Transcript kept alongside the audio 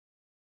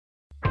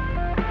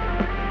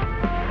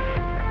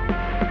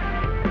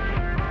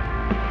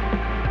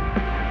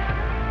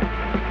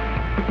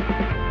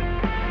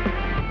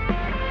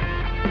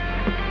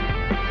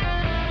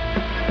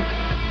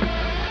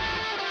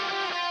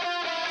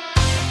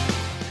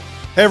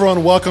Hey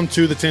everyone, welcome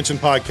to the Tension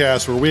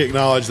Podcast, where we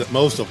acknowledge that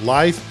most of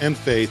life and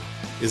faith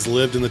is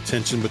lived in the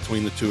tension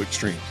between the two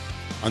extremes.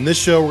 On this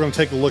show, we're going to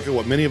take a look at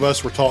what many of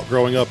us were taught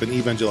growing up in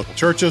evangelical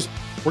churches.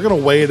 We're going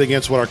to weigh it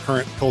against what our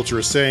current culture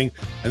is saying,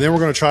 and then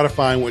we're going to try to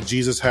find what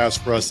Jesus has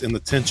for us in the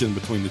tension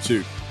between the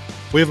two.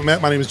 If we haven't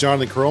met, my name is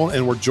Jonathan Carone,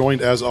 and we're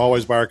joined as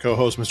always by our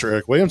co-host, Mr.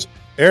 Eric Williams.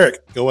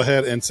 Eric, go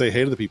ahead and say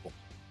hey to the people.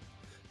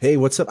 Hey,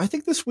 what's up? I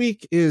think this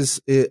week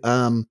is,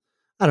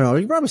 I don't know,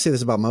 you probably say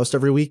this about most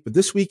every week, but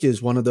this week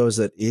is one of those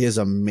that is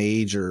a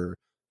major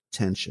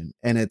tension.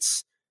 And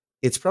it's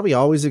probably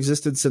always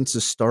existed since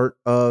the start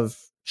of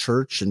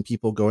church and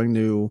people going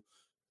to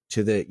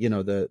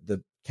the,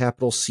 the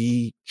capital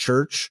C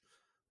church.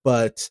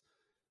 But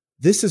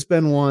this has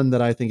been one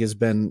that I think has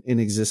been in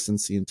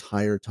existence the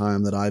entire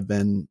time that I've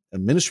been a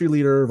ministry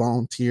leader,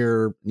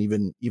 volunteer,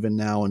 and even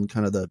now in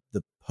kind of the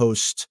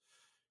post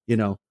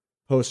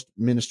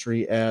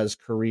ministry as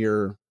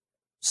career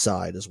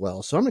side as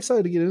well. So I'm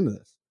excited to get into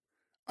this.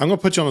 I'm going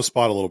to put you on the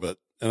spot a little bit,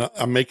 and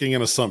I'm making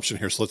an assumption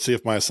here. So let's see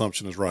if my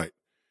assumption is right.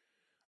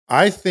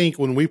 I think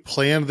when we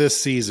planned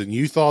this season,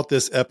 you thought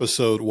this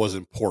episode was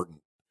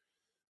important,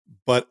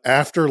 but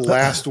after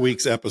last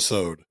week's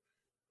episode,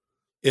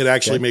 it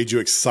actually made you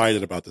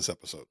excited about this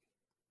episode.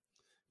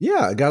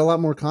 Yeah, I got a lot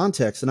more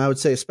context. And I would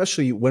say,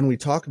 especially when we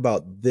talk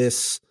about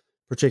this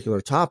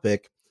particular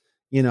topic,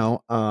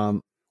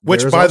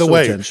 which, by the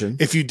way,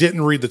 if you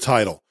didn't read the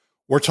title,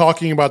 we're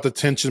talking about the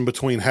tension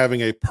between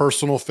having a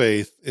personal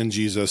faith in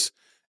Jesus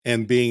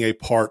and being a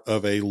part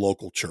of a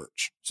local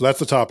church. So that's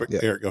the topic.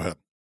 Yeah. Eric, go ahead.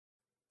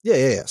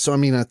 Yeah. So,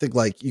 I think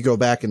like you go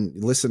back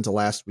and listen to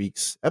last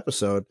week's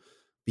episode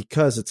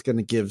because it's going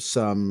to give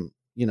some,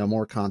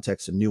 more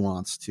context and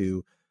nuance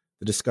to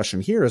the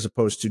discussion here, as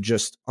opposed to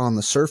just on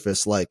the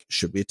surface, like,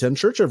 should we attend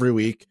church every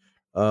week?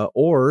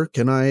 Or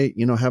can I,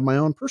 have my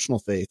own personal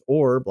faith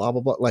or blah,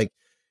 blah, blah. Like,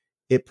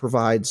 it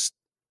provides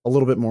a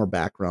little bit more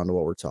background to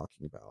what we're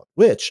talking about,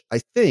 which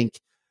I think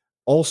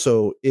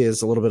also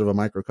is a little bit of a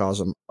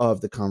microcosm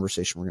of the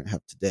conversation we're going to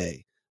have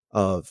today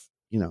of,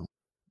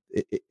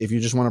 if you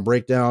just want to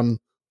break down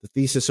the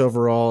thesis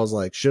overall is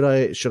like, should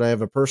I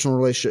have a personal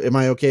relationship? Am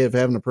I okay if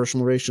having a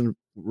personal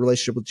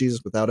relationship with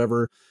Jesus without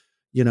ever,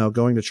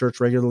 going to church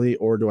regularly,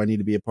 or do I need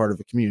to be a part of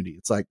a community?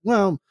 It's like,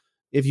 well,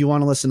 if you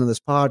want to listen to this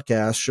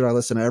podcast, should I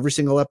listen to every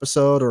single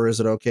episode, or is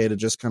it okay to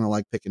just kind of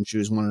like pick and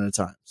choose one at a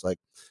time? It's like,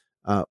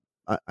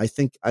 I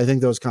think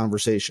those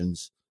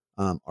conversations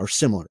are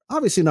similar.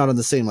 Obviously not on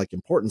the same like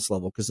importance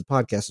level, because the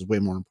podcast is way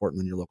more important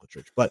than your local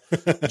church. But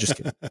just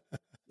kidding.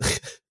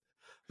 But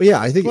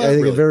yeah, I think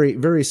really a very,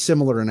 very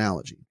similar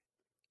analogy.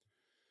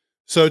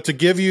 So to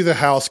give you the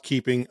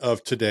housekeeping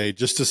of today,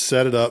 just to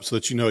set it up so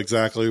that you know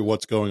exactly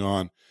what's going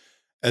on,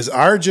 as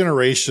our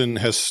generation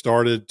has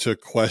started to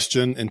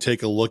question and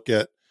take a look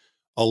at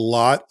a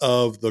lot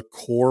of the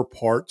core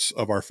parts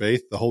of our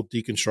faith, the whole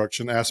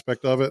deconstruction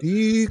aspect of it.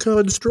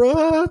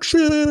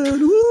 Deconstruction.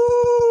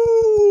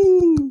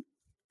 Woo!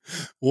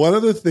 One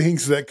of the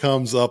things that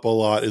comes up a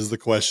lot is the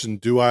question,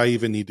 do I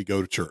even need to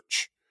go to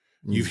church?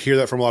 You hear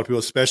that from a lot of people,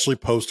 especially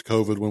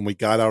post-COVID, when we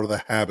got out of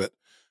the habit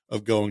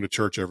of going to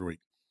church every week.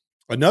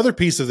 Another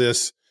piece of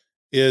this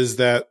is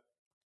that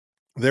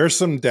there's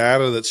some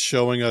data that's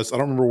showing us, I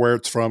don't remember where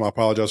it's from, I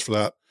apologize for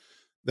that,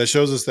 that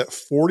shows us that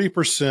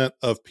 40%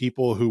 of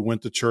people who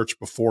went to church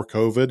before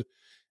COVID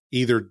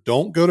either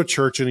don't go to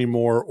church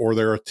anymore, or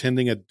they're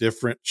attending a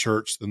different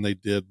church than they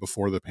did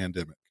before the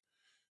pandemic.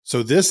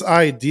 So this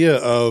idea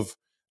of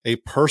a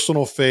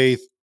personal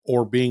faith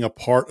or being a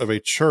part of a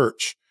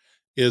church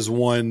is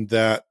one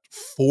that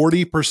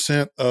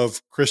 40%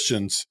 of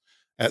Christians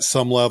at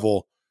some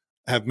level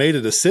have made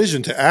a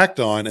decision to act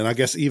on. And I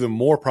guess even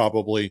more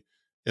probably,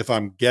 if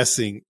I'm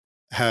guessing,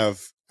 have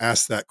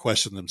asked that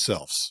question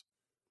themselves.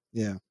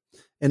 Yeah.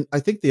 And I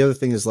think the other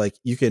thing is like,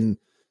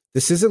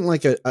 this isn't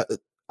like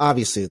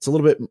obviously it's a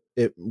little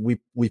bit,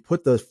 we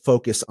put the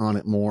focus on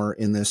it more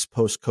in this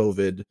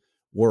post-COVID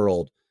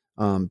world,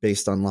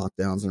 based on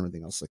lockdowns and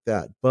everything else like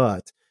that.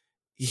 But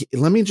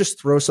let me just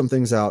throw some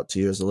things out to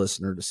you as a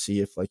listener to see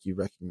if like you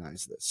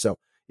recognize this. So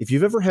if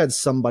you've ever had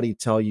somebody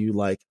tell you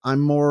like, I'm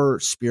more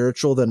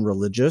spiritual than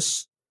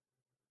religious,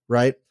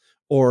 right?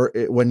 Or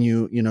when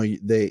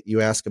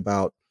you ask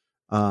about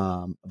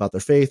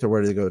their faith or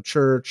where do they go to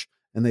church,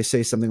 and they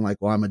say something like,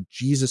 well, I'm a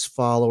Jesus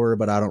follower,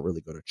 but I don't really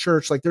go to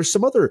church. Like there's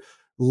some other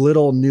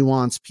little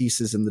nuanced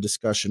pieces in the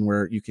discussion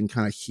where you can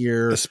kind of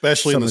hear,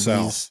 especially in the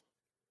South.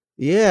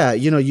 Yeah.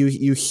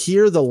 You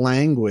hear the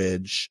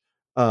language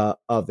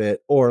of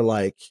it, or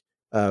like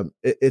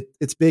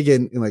it's big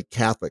in like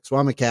Catholics. Well,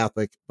 I'm a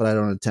Catholic, but I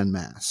don't attend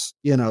mass,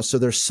 so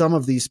there's some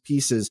of these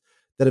pieces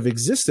that have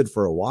existed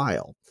for a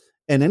while.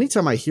 And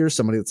anytime I hear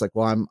somebody that's like,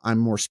 well, I'm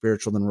more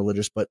spiritual than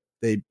religious, but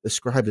they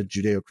ascribe to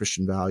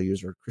Judeo-Christian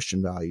values or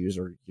Christian values,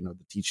 or, the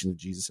teaching of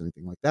Jesus,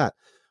 anything like that,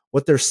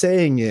 what they're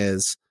saying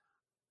is,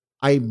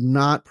 I'm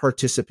not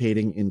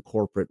participating in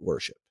corporate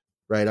worship,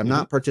 right? I'm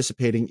not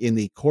participating in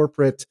the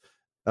corporate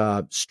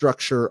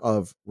structure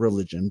of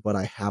religion, but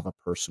I have a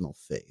personal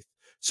faith.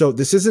 So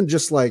this isn't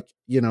just like,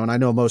 and I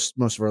know most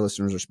of our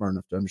listeners are smart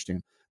enough to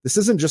understand, this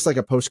isn't just like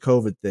a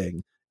post-COVID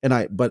thing.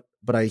 And but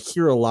I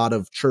hear a lot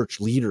of church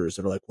leaders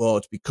that are like, well,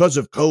 it's because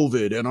of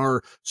COVID and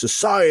our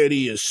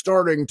society is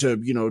starting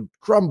to,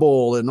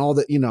 crumble and all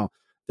that,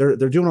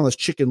 they're doing all this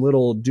Chicken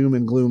Little doom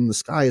and gloom, the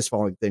sky is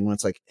falling thing, when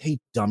it's like, hey,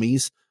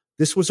 dummies,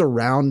 this was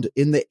around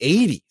in the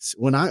 80s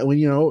when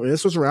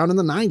this was around in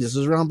the 90s, this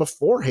was around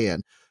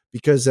beforehand,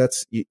 because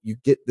that's, you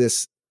get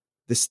this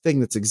thing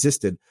that's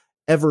existed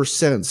ever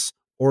since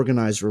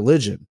organized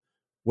religion,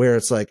 where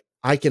it's like,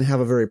 I can have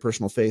a very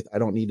personal faith. I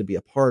don't need to be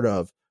a part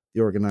of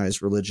the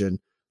organized religion.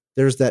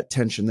 There's that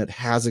tension that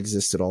has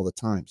existed all the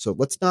time. So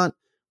let's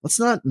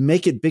not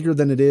make it bigger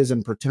than it is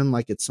and pretend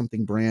like it's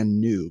something brand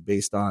new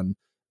based on,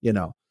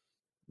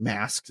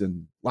 masks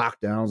and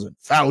lockdowns and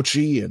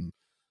Fauci and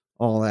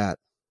all that.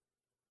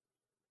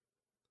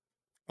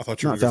 I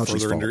thought you were going to go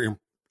further into your,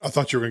 I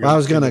thought you were going to go. I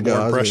was going to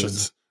go.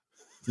 Impressions.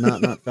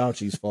 Not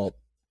Fauci's fault.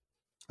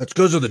 That's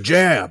because of the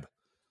jab.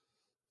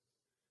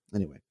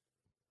 Anyway.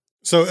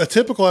 So a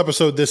typical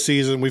episode this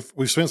season,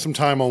 we've spent some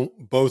time on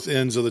both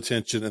ends of the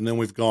tension, and then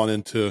we've gone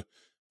into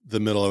the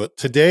middle of it.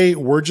 Today,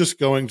 we're just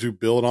going to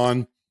build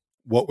on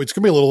it's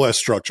going to be a little less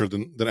structured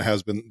than it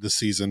has been this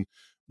season,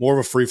 more of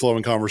a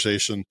free-flowing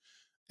conversation.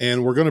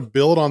 And we're going to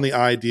build on the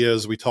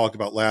ideas we talked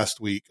about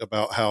last week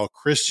about how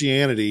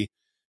Christianity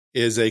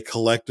is a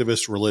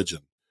collectivist religion.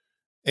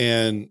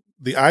 And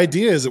the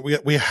idea is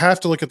that we have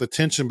to look at the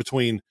tension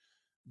between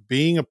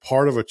being a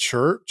part of a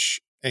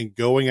church and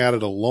going at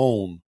it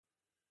alone.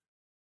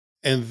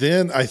 And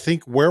then I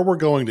think where we're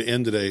going to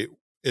end today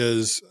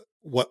is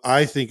what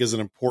I think is an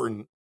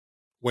important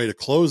way to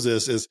close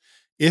this is,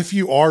 if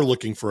you are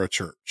looking for a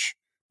church,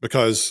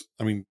 because,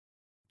 I mean,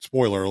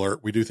 spoiler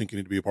alert, we do think you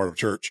need to be a part of a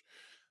church.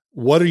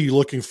 What are you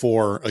looking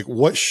for? Like,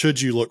 what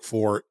should you look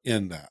for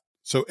in that?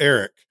 So,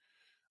 Eric,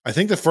 I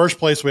think the first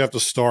place we have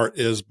to start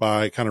is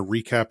by kind of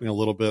recapping a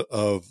little bit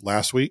of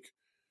last week,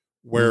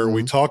 where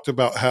we talked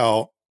about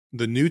how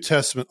the New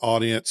Testament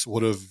audience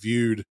would have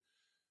viewed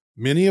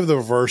many of the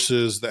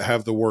verses that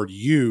have the word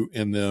you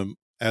in them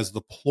as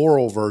the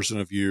plural version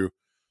of you,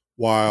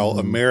 while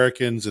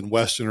Americans and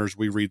Westerners,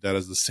 we read that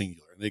as the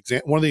singular.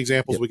 And one of the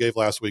examples we gave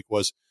last week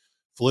was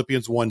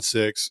Philippians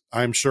 1:6.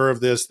 I'm sure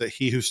of this, that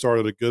he who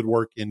started a good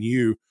work in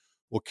you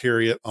will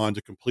carry it on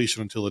to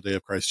completion until the day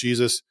of Christ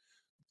Jesus.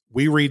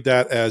 We read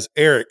that as,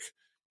 Eric,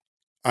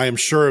 I am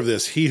sure of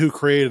this, he who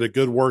created a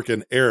good work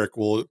in Eric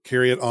will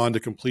carry it on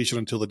to completion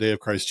until the day of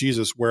Christ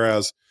Jesus.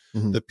 Whereas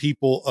the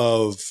people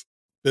of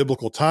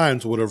biblical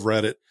times would have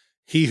read it,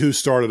 he who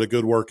started a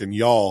good work in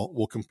y'all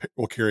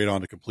will carry it on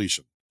to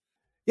completion.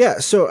 Yeah.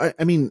 So,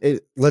 I mean,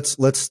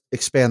 let's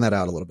expand that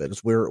out a little bit.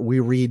 It's where we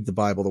read the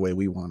Bible the way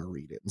we want to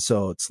read it. And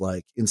so it's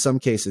like, in some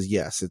cases,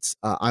 yes, it's,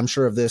 I'm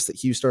sure of this, that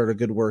he who started a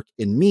good work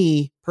in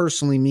me,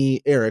 personally,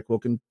 me, Eric,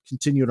 will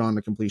continue it on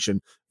to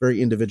completion. Very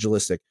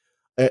individualistic.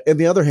 On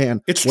the other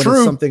hand, it's true.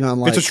 It's something on,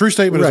 like, it's a true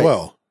statement as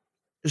well.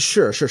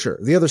 Sure.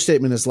 The other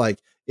statement is like,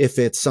 if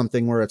it's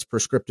something where it's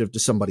prescriptive to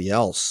somebody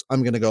else,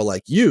 I'm going to go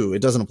like you.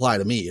 It doesn't apply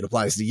to me. It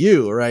applies to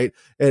you, right?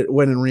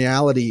 When in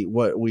reality,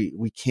 what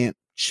we can't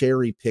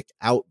cherry pick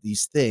out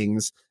these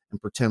things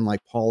and pretend like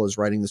Paul is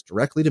writing this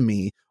directly to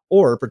me,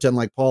 or pretend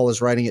like Paul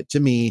is writing it to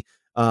me,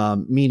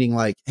 meaning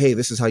like, hey,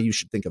 this is how you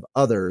should think of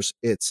others.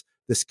 It's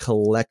this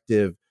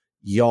collective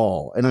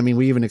y'all. And I mean,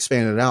 we even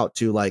expanded it out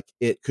to like,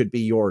 it could be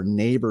your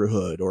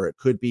neighborhood, or it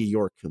could be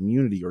your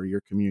community, or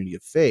your community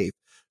of faith.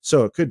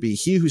 So it could be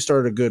he who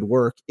started a good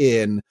work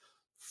in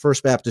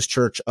First Baptist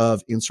Church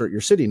of insert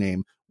your city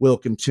name will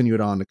continue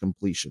it on to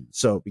completion.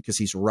 So because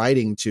he's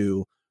writing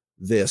to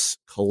this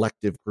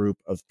collective group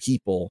of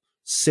people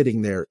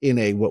sitting there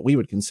in what we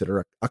would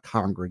consider a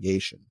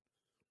congregation.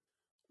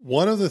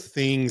 One of the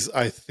things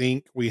I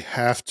think we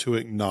have to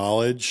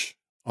acknowledge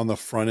on the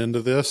front end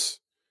of this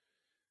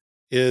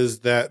is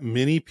that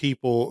many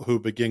people who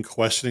begin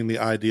questioning the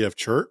idea of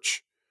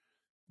church,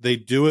 they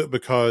do it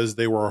because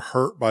they were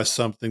hurt by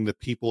something that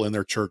people in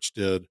their church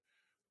did,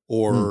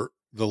 or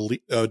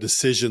the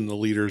decision the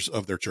leaders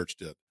of their church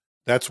did.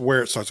 That's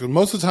where it starts. And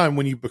most of the time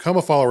when you become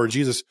a follower of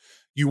Jesus,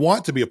 you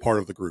want to be a part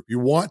of the group. You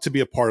want to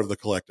be a part of the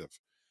collective.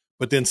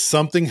 But then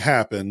something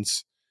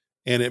happens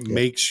and it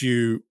makes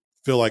you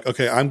feel like,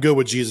 okay, I'm good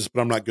with Jesus,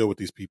 but I'm not good with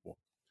these people.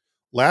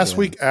 Last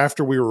week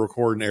after we were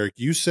recording, Eric,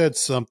 you said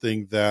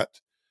something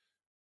that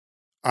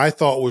I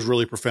thought was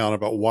really profound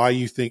about why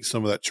you think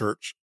some of that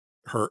church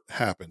hurt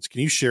happens. Can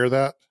you share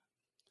that?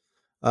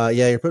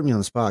 Yeah, you're putting me on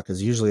the spot,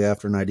 because usually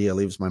after an idea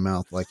leaves my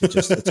mouth, like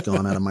it's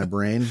gone out of my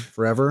brain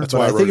forever. That's but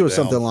why I think it was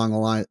down. Something along the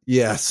line.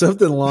 Yeah,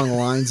 something along the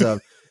lines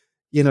of,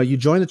 you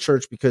join the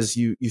church because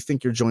you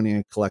think you're joining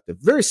a collective,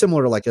 very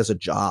similar to like as a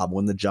job,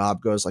 when the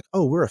job goes like,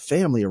 oh, we're a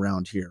family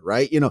around here,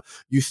 right?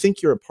 You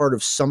think you're a part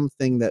of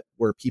something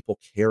where people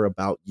care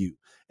about you.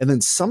 And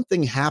then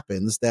something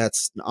happens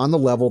that's on the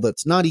level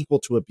that's not equal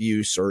to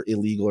abuse or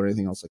illegal or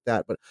anything else like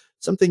that, but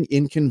something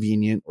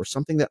inconvenient or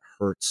something that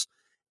hurts.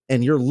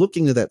 And you're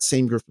looking to that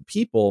same group of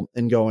people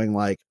and going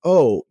like,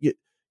 oh,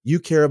 you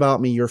care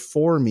about me. You're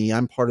for me.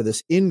 I'm part of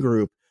this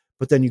in-group.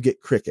 But then you get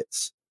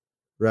crickets,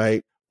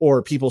 right?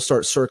 Or people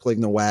start circling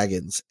the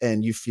wagons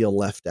and you feel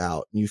left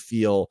out and you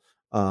feel,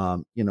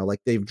 like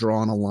they've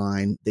drawn a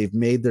line, they've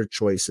made their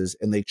choices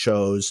and they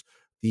chose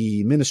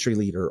the ministry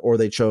leader, or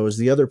they chose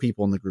the other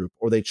people in the group,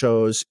 or they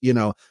chose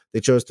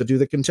to do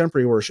the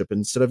contemporary worship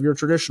instead of your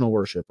traditional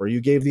worship, or you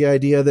gave the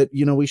idea that,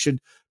 we should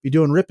be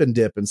doing rip and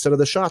dip instead of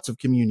the shots of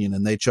communion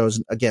and they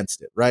chose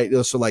against it, right?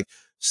 So like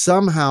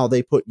somehow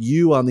they put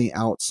you on the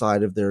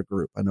outside of their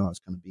group. I know I was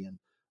kind of being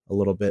a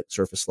little bit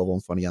surface level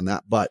and funny on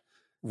that, but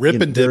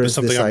rip and dip is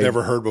something I've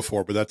never heard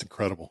before, but that's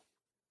incredible.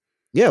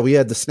 Yeah, we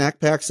had the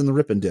snack packs and the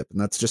rip and dip, and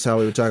that's just how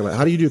we would talk about it.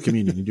 How do you do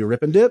communion? You do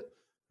rip and dip,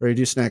 or you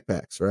do snack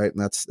packs, right?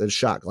 And that's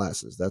shot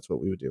glasses. That's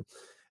what we would do.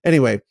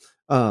 Anyway,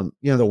 the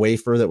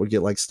wafer that would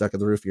get like stuck in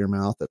the roof of your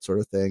mouth, that sort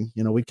of thing.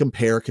 We'd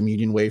compare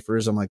communion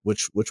wafers. I'm like,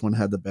 which one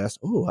had the best?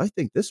 Oh, I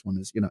think this one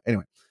is.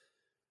 Anyway,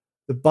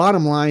 the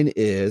bottom line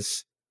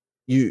is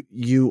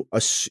you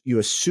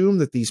assume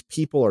that these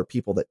people are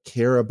people that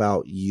care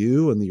about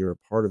you and that you're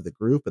a part of the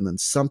group, and then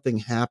something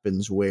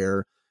happens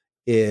where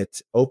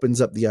it opens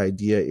up the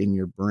idea in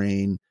your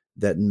brain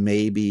that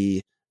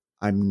maybe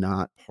I'm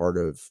not part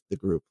of the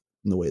group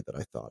in the way that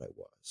I thought I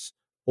was,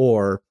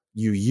 or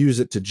you use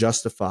it to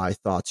justify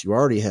thoughts you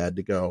already had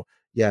to go,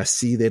 yeah,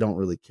 see, they don't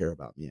really care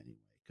about me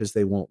anyway, because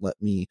they won't let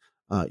me,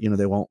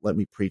 they won't let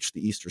me preach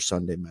the Easter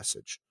Sunday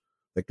message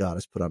that God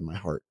has put on my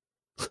heart.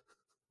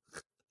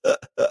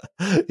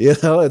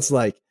 It's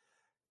like,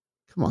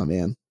 come on,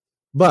 man.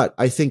 But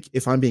I think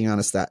if I'm being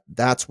honest,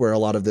 that's where a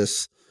lot of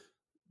this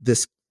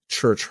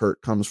church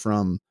hurt comes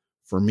from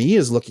for me,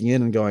 is looking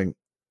in and going,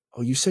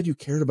 oh, you said you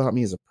cared about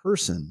me as a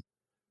person,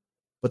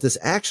 but this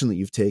action that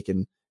you've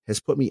taken has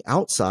put me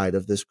outside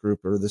of this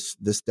group, or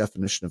this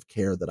definition of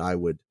care that I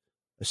would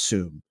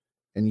assume.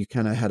 And you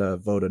kind of had a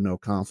vote of no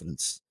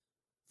confidence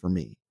for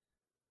me.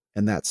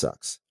 And that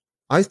sucks.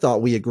 I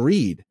thought we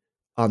agreed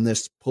on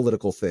this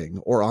political thing,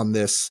 or on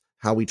this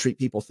how we treat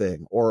people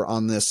thing, or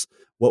on this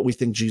what we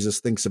think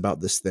Jesus thinks about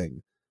this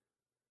thing.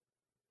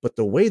 But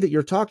the way that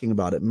you're talking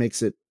about it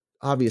makes it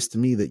obvious to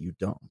me that you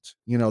don't.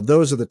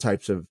 Those are the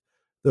types of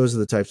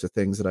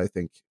things that I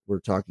think we're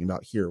talking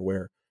about here,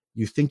 where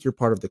you think you're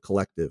part of the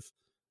collective,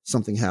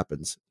 something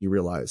happens, you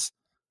realize,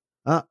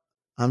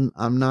 I'm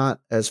not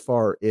as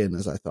far in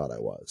as I thought I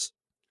was.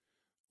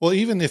 Well,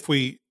 even if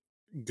we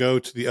go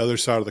to the other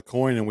side of the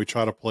coin and we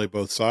try to play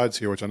both sides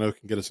here, which I know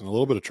can get us in a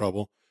little bit of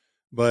trouble,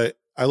 but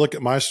I look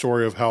at my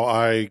story of how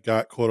I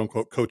got quote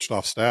unquote coached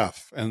off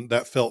staff, and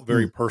that felt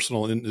very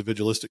personal and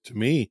individualistic to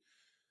me.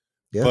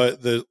 Yeah.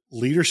 But the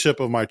leadership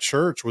of my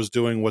church was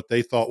doing what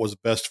they thought was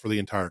best for the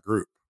entire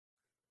group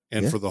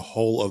and for the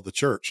whole of the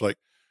church. Like,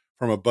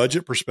 from a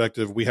budget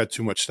perspective, we had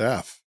too much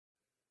staff,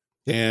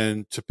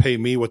 and to pay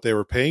me what they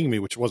were paying me,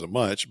 which wasn't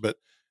much, but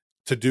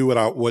to do what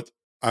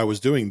I was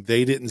doing,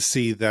 they didn't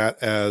see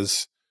that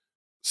as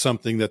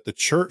something that the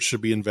church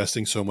should be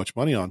investing so much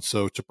money on.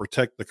 So to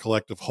protect the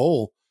collective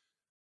whole,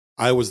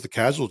 I was the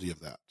casualty of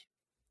that.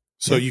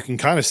 So you can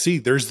kind of see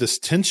there's this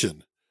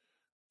tension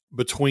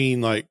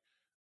between like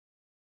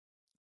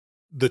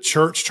the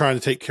church trying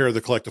to take care of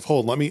the collective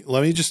whole. Let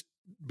me just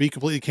be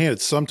completely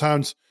candid.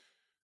 Sometimes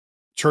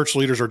church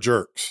leaders are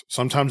jerks.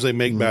 Sometimes they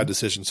make bad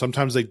decisions.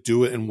 Sometimes they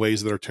do it in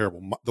ways that are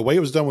terrible. The way it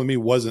was done with me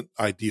wasn't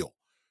ideal.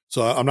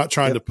 So I'm not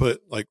trying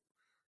to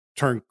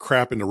turn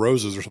crap into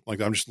roses or something like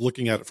that. I'm just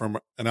looking at it from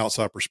an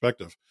outside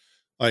perspective.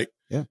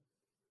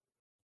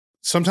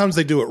 Sometimes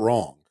they do it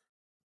wrong,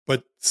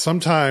 but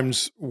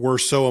sometimes we're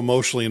so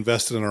emotionally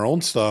invested in our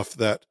own stuff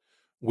that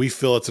we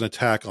feel it's an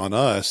attack on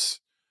us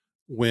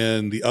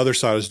when the other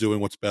side is doing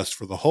what's best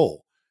for the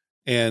whole.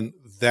 And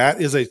that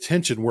is a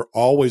tension we're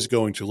always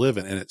going to live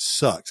in, and it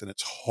sucks and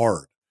it's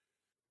hard.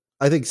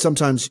 I think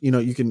sometimes,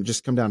 you can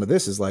just come down to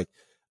this is like,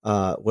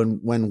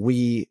 when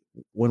we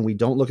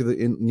don't look at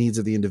the needs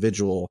of the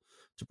individual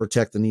to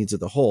protect the needs of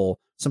the whole,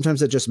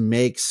 sometimes it just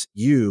makes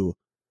you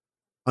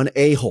an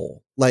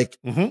a-hole. Like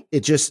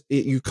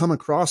you come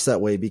across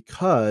that way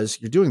because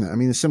you're doing that. I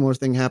mean, a similar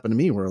thing happened to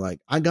me where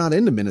like I got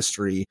into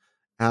ministry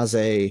as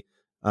a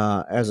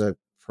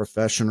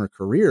profession or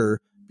career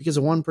because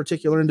of one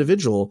particular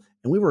individual,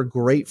 and we were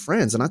great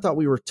friends and I thought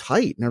we were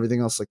tight and everything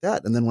else like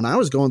that. And then when I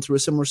was going through a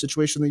similar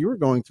situation that you were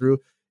going through,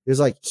 it was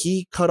like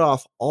he cut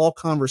off all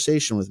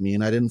conversation with me,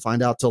 and I didn't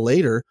find out till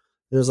later.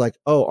 It was like,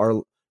 oh,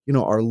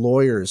 our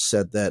lawyers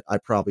said that I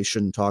probably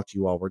shouldn't talk to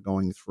you while we're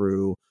going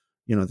through,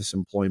 this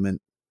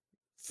employment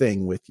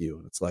thing with you.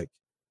 And it's like,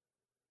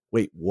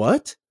 wait,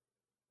 what?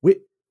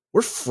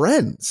 We're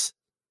friends.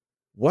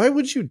 Why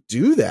would you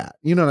do that?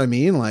 You know what I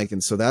mean? Like,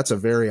 and so that's a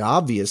very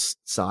obvious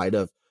side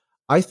of,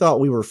 I thought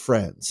we were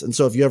friends. And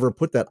so if you ever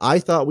put that, I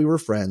thought we were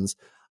friends,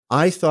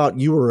 I thought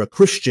you were a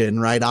Christian,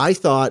 right? I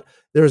thought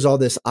there's all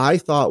this, I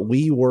thought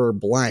we were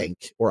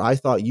blank, or I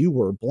thought you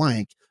were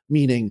blank,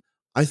 meaning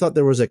I thought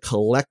there was a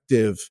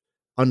collective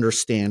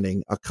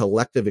understanding, a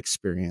collective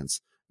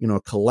experience,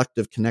 a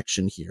collective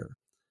connection here.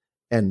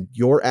 And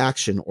your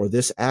action or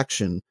this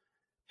action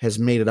has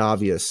made it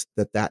obvious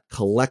that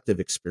collective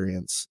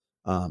experience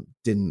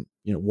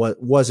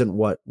wasn't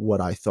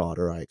what I thought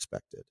or I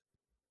expected.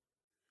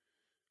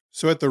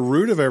 So at the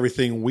root of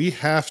everything, we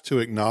have to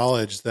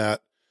acknowledge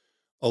that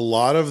a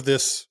lot of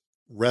this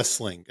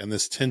wrestling and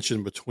this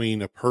tension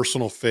between a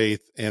personal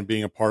faith and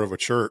being a part of a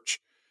church,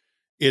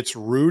 it's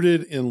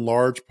rooted in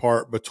large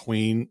part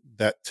between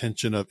that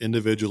tension of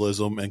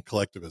individualism and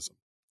collectivism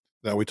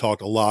that we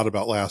talked a lot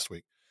about last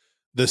week.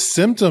 The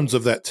symptoms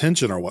of that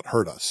tension are what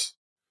hurt us.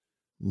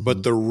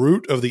 But the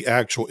root of the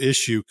actual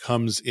issue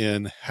comes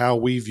in how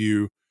we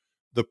view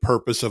the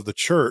purpose of the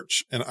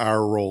church and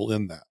our role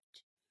in that.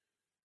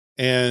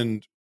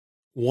 And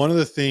one of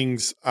the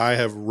things I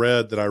have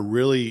read that I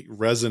really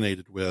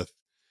resonated with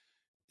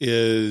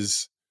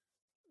is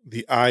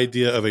the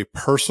idea of a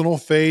personal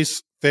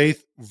faith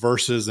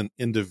versus an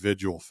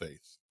individual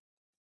faith.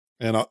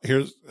 And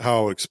here's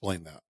how I'll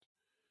explain that.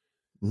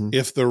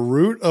 If the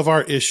root of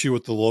our issue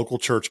with the local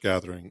church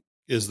gathering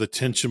is the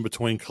tension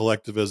between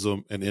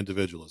collectivism and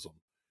individualism,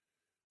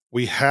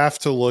 we have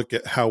to look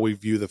at how we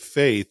view the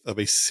faith of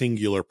a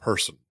singular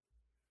person.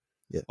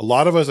 Yeah. A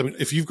lot of us, I mean,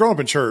 if you've grown up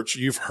in church,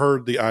 you've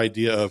heard the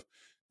idea of,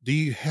 do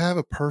you have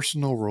a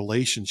personal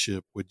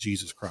relationship with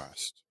Jesus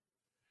Christ?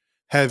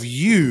 Have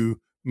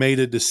you made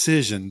a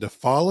decision to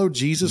follow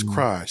Jesus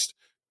Christ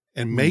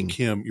and make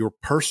him your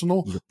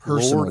personal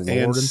Lord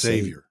and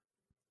Savior?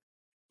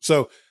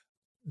 So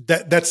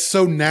that's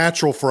so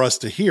natural for us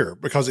to hear,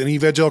 because in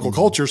evangelical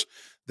cultures,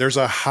 there's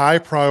a high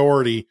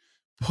priority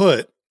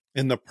put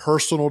in the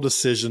personal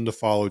decision to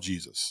follow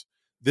Jesus.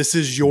 This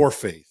is your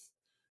faith.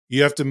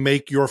 You have to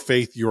make your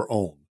faith your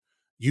own.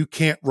 You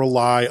can't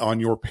rely on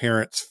your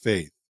parents'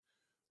 faith.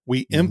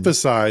 We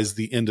emphasize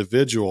the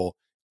individual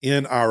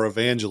in our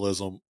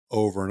evangelism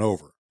over and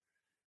over.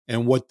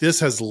 And what this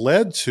has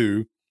led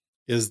to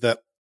is that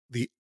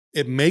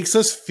it makes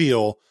us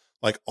feel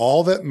like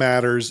all that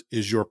matters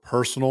is your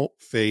personal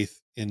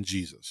faith in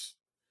Jesus.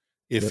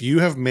 If you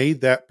have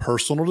made that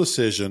personal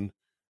decision,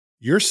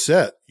 you're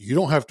set. You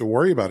don't have to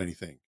worry about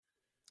anything.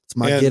 It's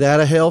my get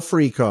out of hell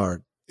free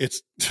card.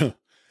 It's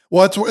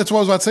well, it's what I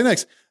was about to say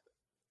next.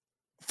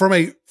 From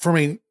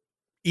an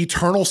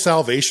eternal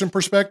salvation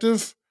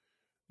perspective,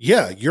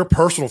 yeah, your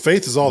personal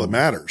faith is all that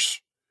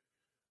matters.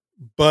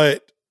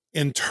 But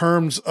in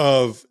terms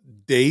of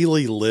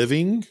daily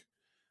living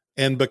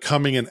and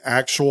becoming an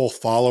actual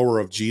follower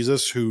of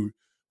Jesus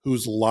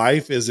whose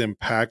life is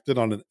impacted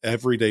on an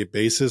everyday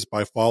basis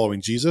by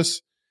following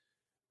Jesus,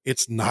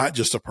 it's not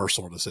just a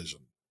personal decision.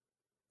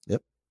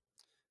 Yep.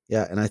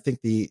 Yeah. And I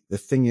think the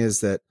thing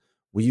is that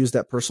we use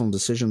that personal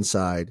decision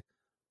side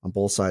on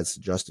both sides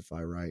to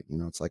justify, right? You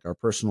know, it's like our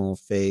personal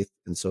faith.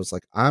 And so it's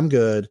like, I'm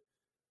good.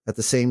 At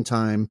the same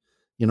time,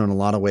 you know, in a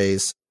lot of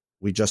ways,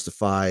 we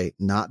justify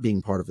not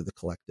being part of the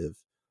collective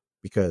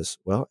because,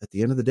 well, at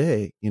the end of the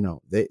day, you know,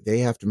 they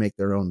have to make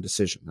their own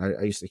decision.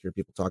 I used to hear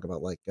people talk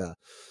about like,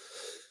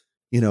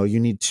 you know, you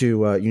need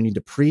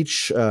to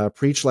preach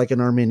like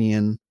an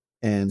Arminian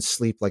and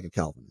sleep like a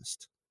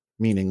Calvinist,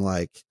 meaning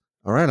like,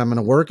 all right, I'm going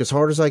to work as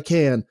hard as I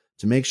can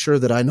to make sure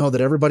that I know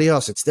that everybody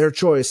else, it's their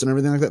choice and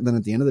everything like that. And then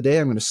at the end of the day,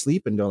 I'm going to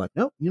sleep and go like,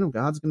 nope, you know,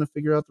 God's going to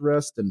figure out the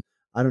rest and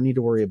I don't need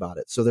to worry about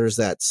it. So there's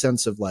that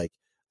sense of like,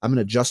 I'm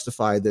going to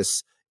justify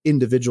this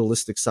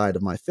individualistic side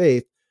of my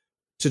faith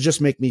to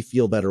just make me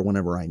feel better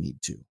whenever I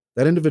need to.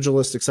 That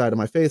individualistic side of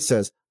my faith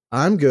says,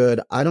 I'm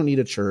good. I don't need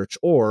a church.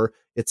 Or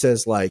it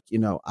says like, you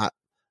know,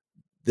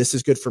 this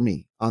is good for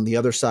me. On the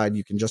other side,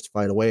 you can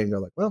justify it away and go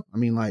like, well, I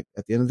mean, like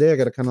at the end of the day, I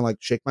got to kind of like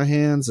shake my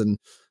hands and,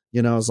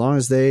 you know, as long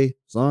as they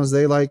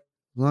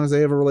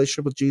have a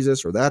relationship with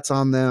Jesus or that's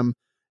on them.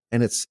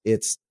 And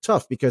it's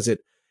tough because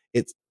it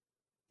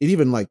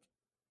even like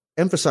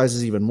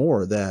emphasizes even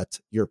more that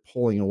you're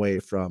pulling away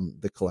from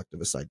the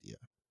collectivist idea.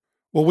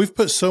 Well, we've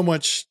put so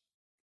much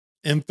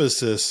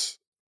emphasis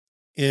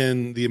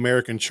in the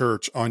American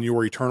church on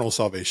your eternal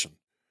salvation.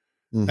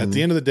 At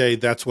the end of the day,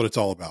 that's what it's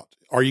all about.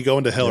 Are you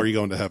going to hell or are you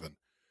going to heaven?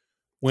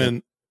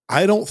 When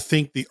I don't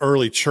think the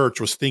early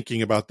church was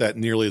thinking about that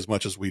nearly as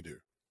much as we do.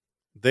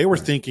 They were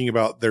thinking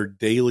about their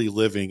daily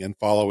living and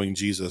following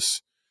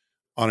Jesus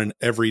on an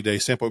everyday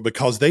standpoint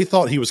because they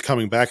thought he was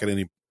coming back at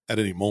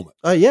any moment.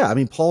 Yeah. I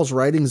mean, Paul's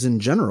writings in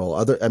general,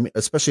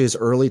 especially his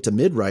early to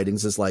mid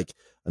writings is like,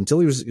 until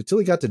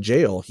he got to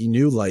jail, he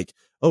knew like,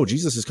 oh,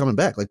 Jesus is coming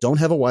back. Like, don't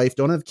have a wife,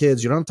 don't have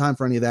kids. You don't have time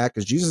for any of that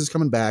because Jesus is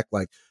coming back.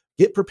 Like,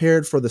 get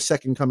prepared for the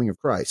second coming of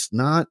Christ,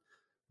 not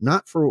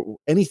for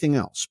anything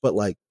else, but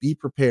like be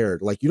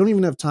prepared. Like you don't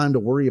even have time to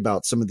worry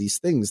about some of these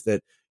things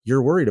that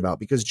you're worried about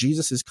because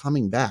Jesus is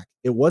coming back.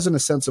 It wasn't a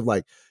sense of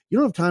like, you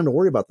don't have time to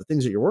worry about the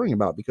things that you're worrying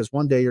about because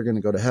one day you're going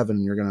to go to heaven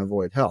and you're going to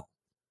avoid hell.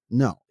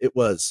 No, it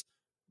was,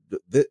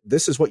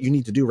 this is what you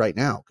need to do right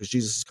now because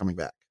Jesus is coming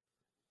back.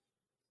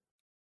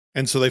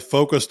 And so they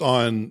focused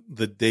on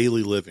the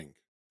daily living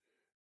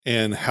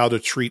and how to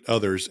treat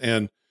others.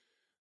 And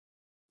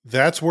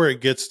that's where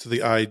it gets to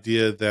the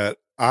idea that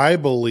I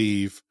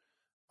believe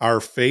our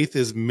faith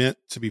is meant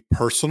to be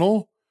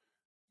personal,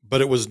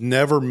 but it was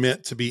never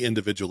meant to be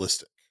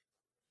individualistic.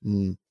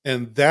 And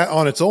that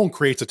on its own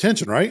creates a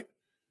tension, right?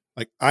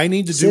 Like I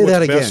need to do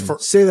what's best for.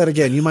 Say that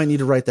again. You might need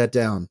to write that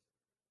down.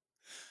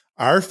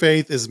 Our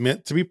faith is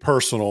meant to be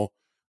personal,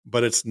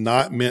 but it's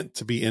not meant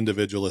to be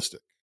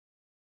individualistic.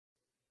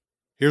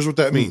 Here's what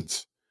that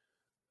means.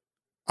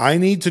 I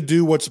need to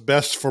do what's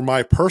best for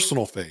my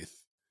personal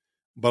faith,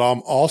 but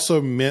I'm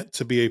also meant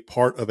to be a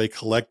part of a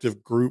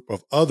collective group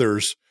of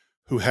others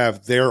who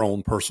have their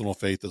own personal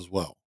faith as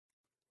well.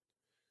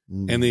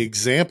 And the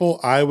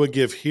example I would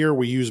give here,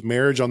 we use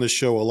marriage on this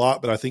show a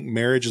lot, but I think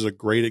marriage is a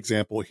great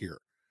example here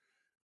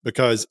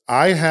because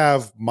I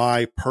have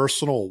my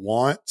personal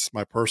wants,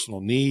 my personal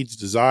needs,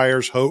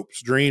 desires,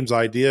 hopes, dreams,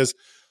 ideas,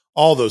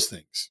 all those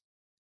things.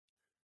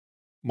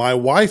 My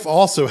wife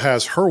also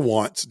has her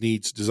wants,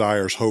 needs,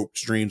 desires,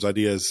 hopes, dreams,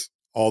 ideas,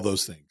 all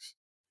those things.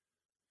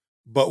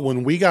 But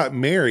when we got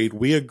married,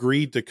 we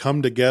agreed to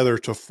come together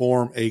to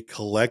form a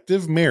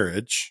collective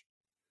marriage.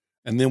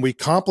 And then we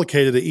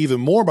complicated it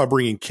even more by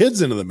bringing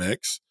kids into the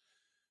mix.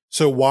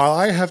 So while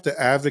I have to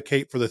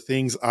advocate for the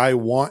things I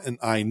want and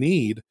I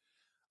need,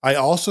 I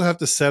also have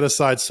to set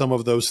aside some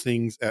of those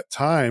things at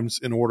times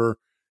in order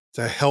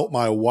to help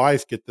my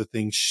wife get the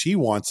things she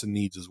wants and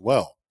needs as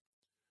well.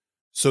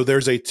 So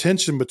there's a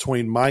tension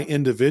between my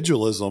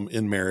individualism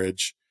in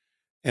marriage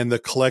and the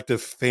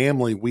collective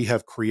family we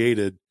have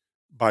created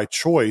by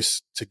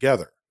choice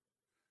together.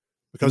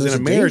 Because in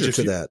a marriage, there's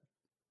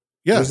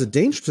a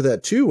danger to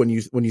that too when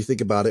you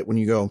think about it, when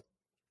you go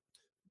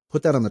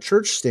put that on the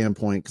church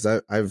standpoint,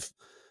 because I've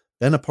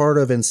been a part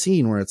of and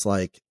seen where it's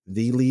like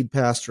the lead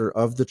pastor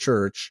of the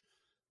church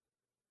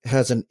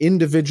has an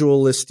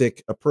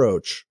individualistic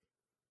approach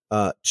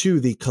to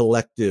the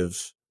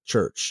collective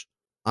church.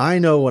 I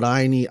know what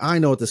I need. I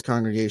know what this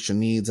congregation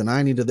needs, and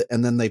I need to.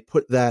 And then they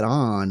put that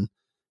on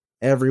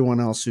everyone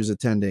else who's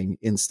attending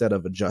instead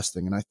of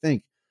adjusting. And I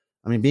think,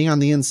 being on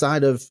the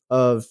inside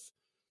of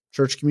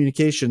church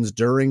communications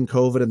during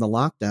COVID and the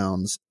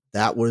lockdowns,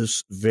 that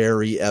was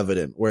very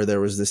evident, where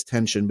there was this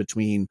tension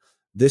between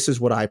this is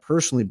what I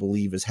personally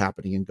believe is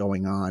happening and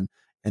going on,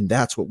 and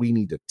that's what we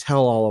need to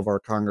tell all of our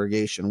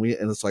congregation.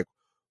 And it's like,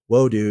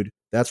 whoa, dude,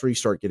 that's where you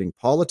start getting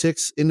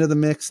politics into the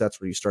mix. That's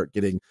where you start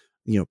getting,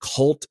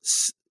 cult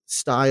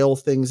style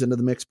things into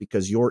the mix,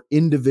 because your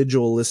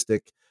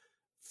individualistic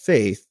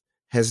faith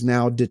has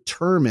now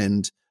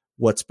determined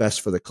what's best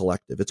for the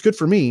collective. It's good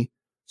for me,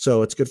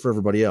 so it's good for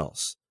everybody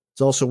else.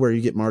 It's also where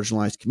you get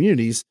marginalized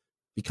communities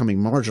becoming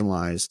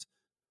marginalized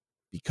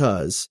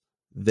because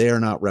they're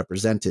not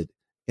represented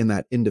in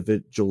that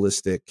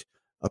individualistic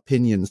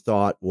opinion,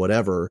 thought,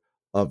 whatever,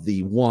 of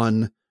the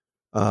one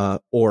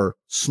or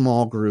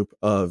small group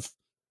of,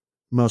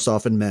 most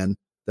often men,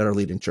 that are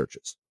leading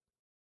churches.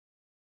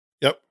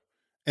 Yep.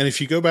 And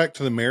if you go back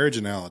to the marriage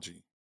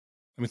analogy,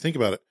 think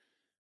about it.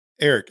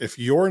 Eric, if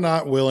you're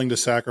not willing to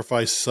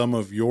sacrifice some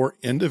of your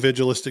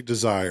individualistic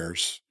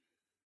desires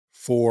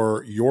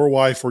for your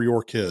wife or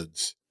your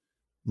kids,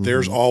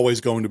 there's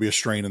always going to be a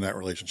strain in that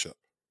relationship.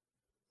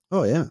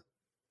 Oh, yeah.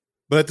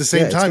 But at the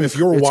same time, if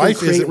your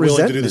wife isn't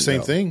willing to do the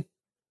same thing,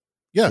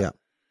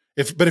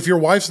 if your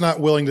wife's not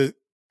willing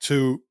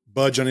to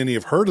budge on any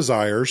of her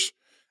desires,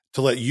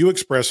 to let you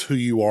express who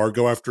you are,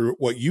 go after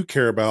what you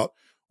care about,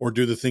 or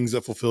do the things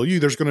that fulfill you,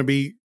 there's going to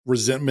be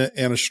resentment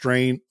and a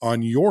strain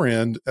on your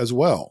end as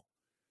well.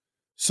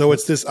 So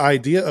it's this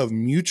idea of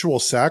mutual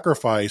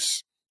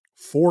sacrifice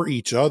for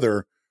each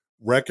other,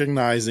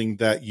 recognizing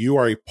that you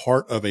are a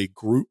part of a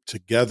group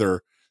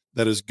together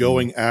that is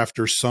going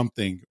after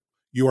something.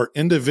 You are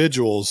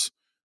individuals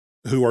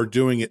who are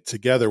doing it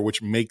together,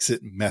 which makes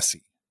it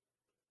messy.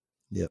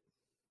 Yep.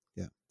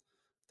 Yeah.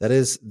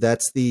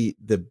 That's the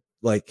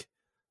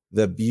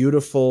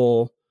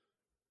beautiful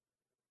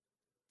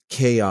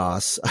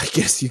chaos, I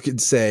guess you could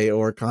say,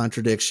 or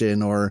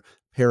contradiction or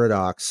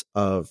paradox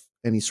of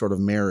any sort of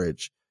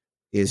marriage,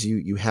 is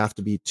you have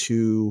to be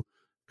two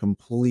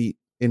complete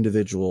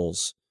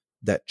individuals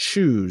that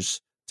choose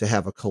to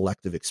have a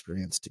collective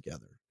experience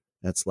together.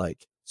 That's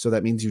like, so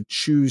that means you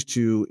choose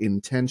to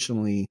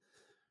intentionally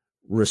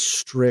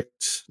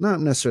restrict, not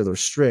necessarily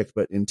restrict,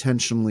 but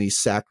intentionally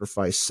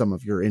sacrifice some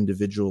of your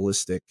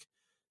individualistic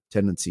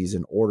tendencies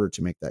in order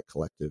to make that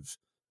collective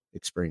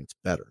experience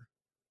better.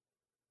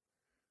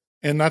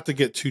 And not to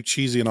get too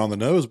cheesy and on the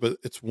nose, but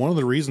it's one of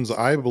the reasons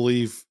I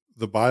believe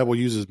the Bible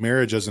uses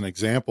marriage as an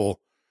example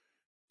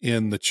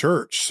in the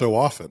church so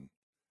often,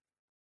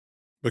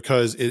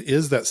 because it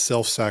is that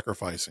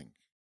self-sacrificing.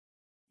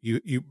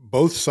 You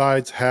both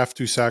sides have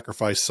to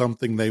sacrifice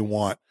something they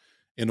want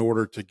in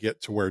order to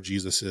get to where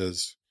Jesus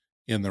is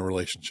in the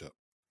relationship.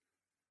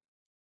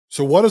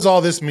 So what does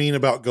all this mean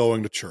about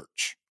going to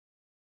church?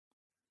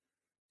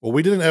 Well,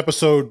 we did an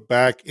episode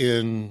back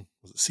in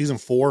season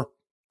 4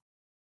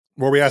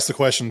 where we asked the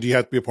question, do you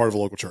have to be a part of a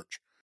local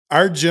church?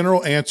 Our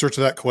general answer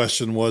to that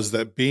question was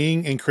that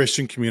being in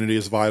Christian community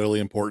is vitally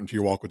important to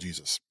your walk with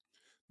Jesus.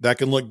 That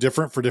can look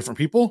different for different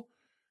people.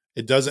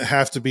 It doesn't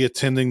have to be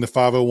attending the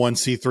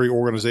 501c3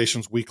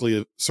 organization's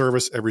weekly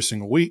service every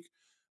single week,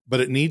 but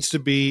it needs to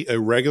be a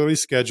regularly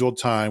scheduled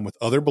time with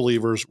other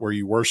believers where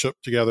you worship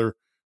together,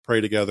 pray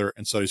together,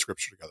 and study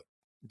scripture together.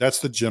 That's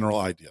the general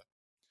idea.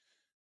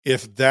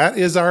 If that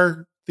is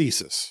our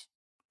thesis,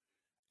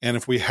 And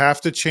if we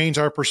have to change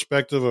our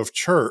perspective of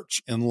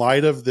church in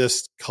light of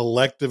this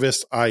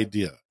collectivist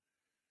idea,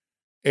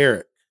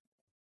 Eric,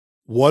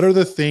 what are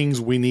the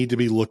things we need to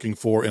be looking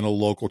for in a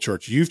local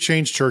church? You've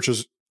changed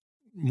churches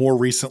more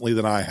recently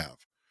than I have.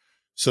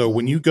 So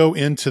when you go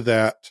into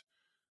that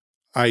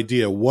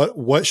idea,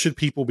 what should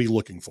people be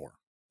looking for?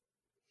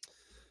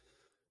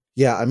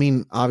 Yeah, I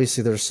mean,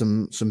 obviously there's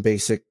some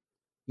basic,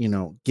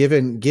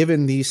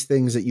 given these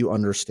things that you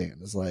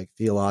understand, is like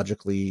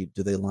theologically,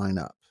 do they line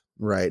up,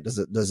 right? Does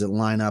it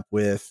line up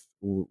with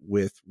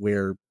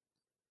where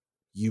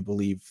you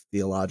believe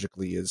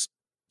theologically is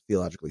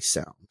theologically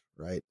sound,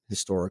 right?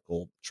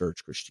 Historical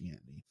church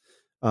Christianity.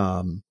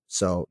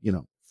 So,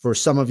 for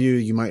some of you,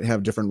 you might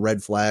have different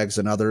red flags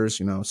than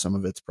others. Some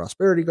of it's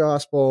prosperity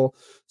gospel,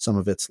 some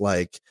of it's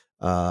like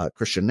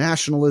Christian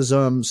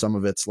nationalism, some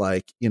of it's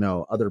like,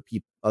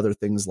 other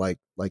things like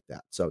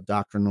that. So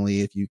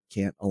doctrinally, if you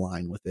can't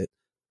align with it,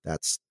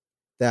 that's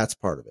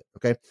part of it.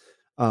 Okay.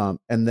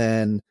 And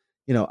then,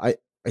 I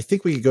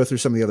think we could go through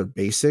some of the other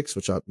basics,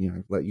 which I'll,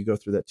 let you go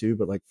through that too.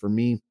 But like for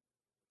me,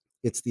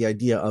 it's the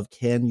idea of,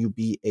 can you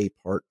be a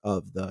part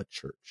of the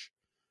church?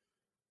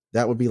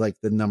 That would be like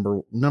the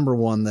number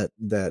one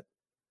that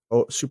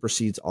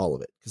supersedes all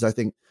of it. Because I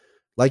think,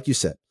 like you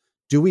said,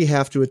 do we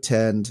have to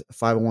attend a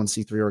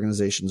 501c3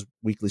 organization's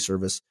weekly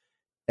service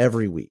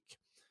every week?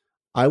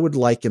 I would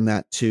liken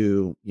that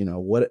to,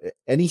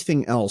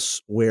 anything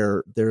else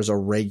where there's a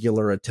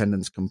regular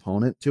attendance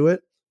component to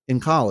it. In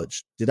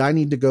college, did I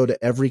need to go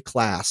to every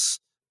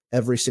class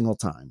every single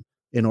time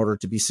in order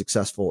to be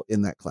successful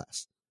in that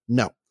class?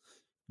 No.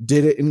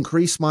 Did it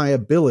increase my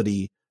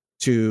ability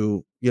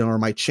to, or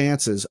my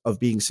chances of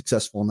being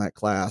successful in that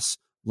class,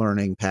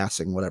 learning,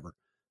 passing, whatever?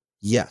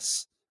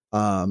 Yes.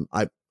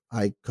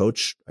 I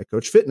coach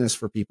fitness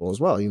for people as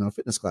well,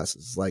 fitness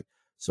classes. Like,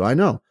 so I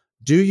know,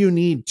 do you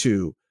need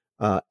to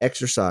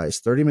exercise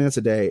 30 minutes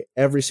a day,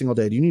 every single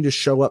day? Do you need to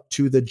show up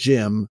to the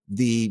gym,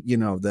 the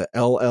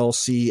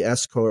LLC,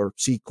 S Corp,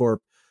 C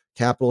Corp,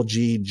 capital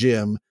G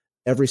gym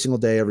every single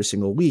day, every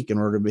single week in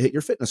order to hit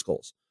your fitness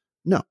goals?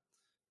 No.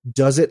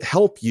 Does it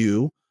help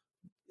you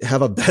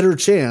have a better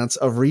chance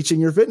of reaching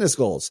your fitness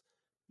goals?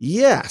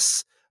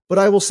 Yes. But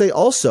I will say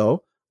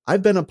also,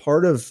 I've been a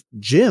part of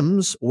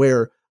gyms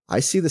where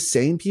I see the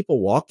same people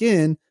walk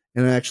in,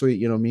 and actually,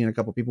 me and a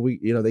couple of people,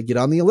 they get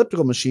on the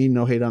elliptical machine.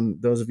 No hate on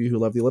those of you who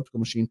love the elliptical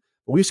machine,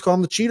 but we used to call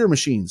them the cheater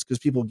machines, because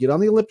people get on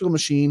the elliptical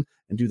machine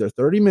and do their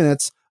 30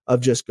 minutes of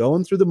just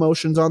going through the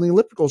motions on the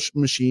elliptical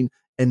machine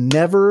and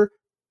never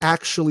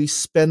actually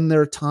spend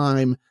their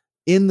time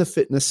in the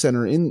fitness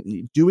center,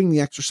 in doing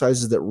the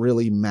exercises that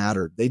really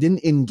mattered. They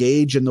didn't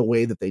engage in the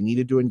way that they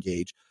needed to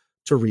engage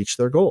to reach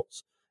their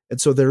goals.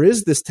 And so there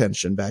is this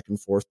tension back and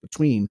forth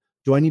between,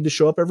 do I need to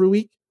show up every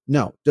week?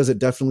 No. Does it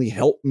definitely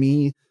help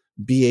me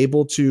be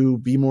able to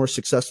be more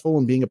successful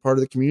and being a part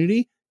of the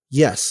community?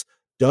 Yes.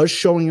 Does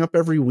showing up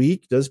every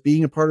week, does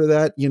being a part of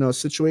that,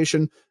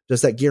 situation,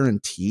 does that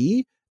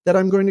guarantee that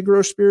I'm going to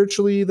grow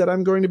spiritually, that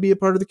I'm going to be a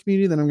part of the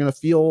community, that I'm going to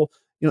feel,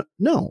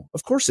 no,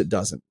 of course it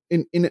doesn't.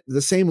 In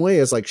the same way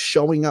as like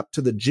showing up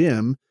to the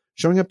gym,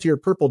 showing up to your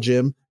Purple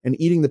Gym and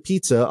eating the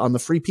pizza on the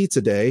free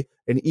pizza day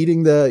and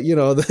eating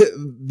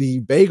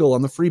the bagel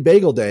on the free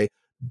bagel day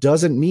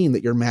doesn't mean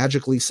that you're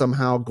magically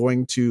somehow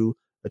going to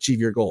achieve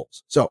your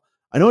goals. So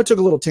I know it took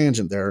a little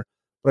tangent there,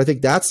 but I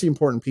think that's the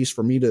important piece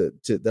for me to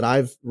that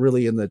I've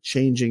really, in the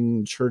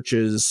changing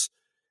churches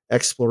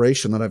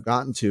exploration that I've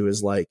gotten to,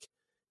 is like,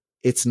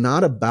 it's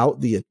not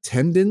about the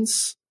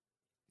attendance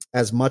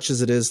as much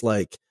as it is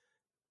like,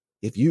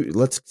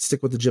 let's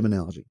stick with the gym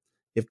analogy.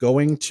 If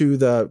going to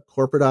the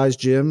corporatized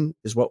gym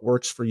is what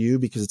works for you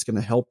because it's going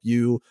to help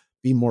you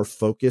be more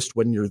focused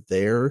when you're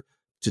there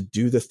to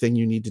do the thing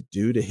you need to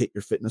do to hit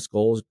your fitness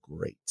goals,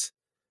 great.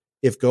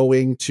 If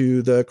going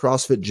to the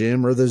CrossFit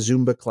gym or the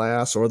Zumba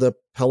class or the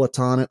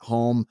Peloton at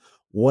home,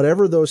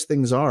 whatever those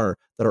things are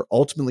that are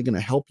ultimately going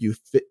to help you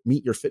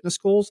meet your fitness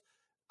goals,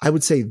 I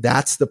would say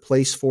that's the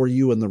place for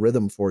you and the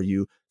rhythm for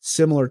you,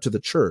 similar to the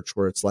church,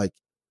 where it's like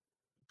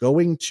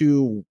going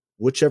to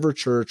whichever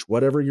church,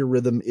 whatever your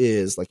rhythm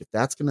is, like if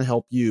that's going to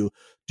help you,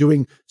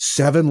 doing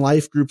 7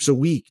 life groups a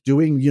week,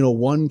 doing,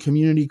 1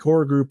 community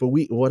core group a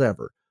week,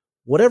 whatever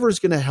is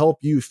going to help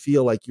you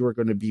feel like you are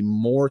going to be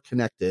more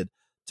connected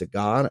to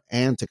God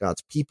and to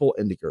God's people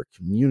and to your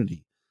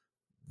community.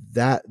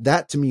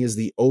 That to me is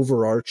the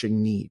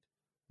overarching need.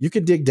 You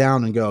could dig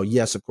down and go,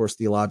 yes, of course,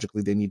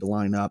 theologically they need to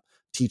line up.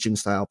 Teaching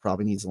style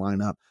probably needs to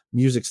line up.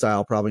 Music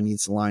style probably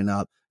needs to line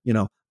up.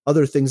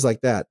 Other things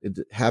like that.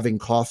 Having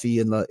coffee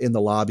in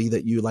the lobby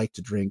that you like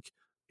to drink,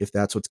 if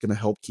that's what's going to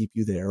help keep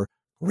you there,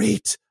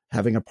 great.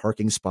 Having a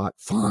parking spot,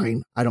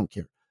 fine. I don't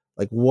care.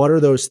 Like, what are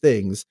those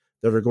things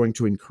that are going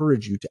to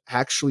encourage you to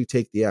actually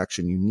take the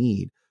action you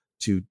need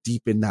to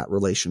deepen that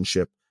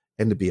relationship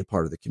and to be a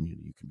part of the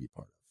community you can be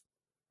part of?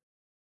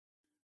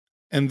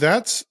 And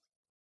that's,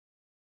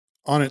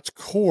 on its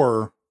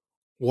core,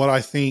 what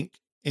I think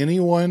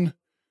anyone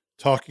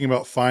talking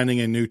about finding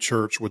a new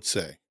church would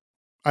say,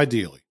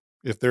 ideally,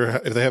 if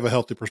they have a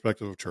healthy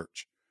perspective of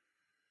church.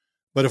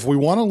 But if we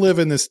want to live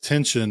in this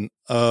tension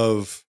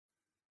of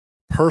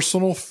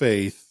personal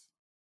faith,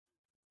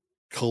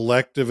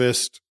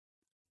 collectivist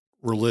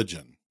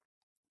religion,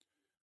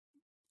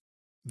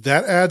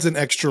 that adds an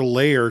extra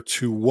layer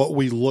to what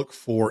we look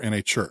for in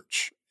a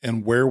church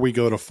and where we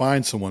go to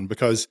find someone.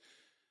 Because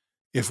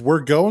if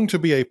we're going to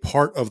be a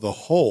part of the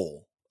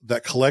whole,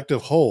 that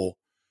collective whole,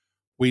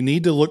 we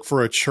need to look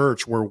for a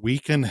church where we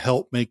can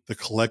help make the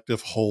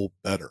collective whole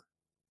better.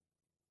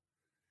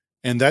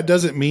 And that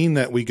doesn't mean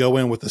that we go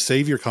in with a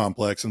savior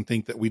complex and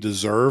think that we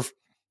deserve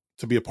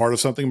to be a part of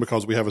something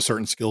because we have a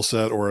certain skill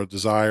set or a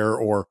desire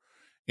or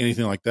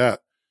anything like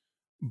that.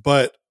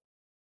 But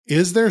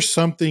is there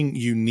something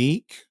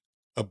unique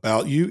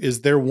about you?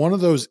 Is there one of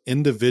those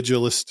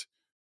individualist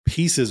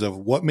pieces of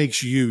what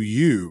makes you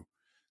you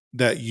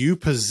that you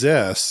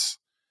possess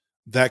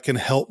that can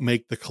help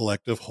make the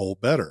collective whole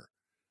better?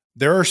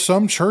 There are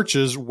some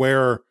churches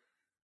where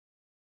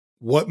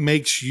what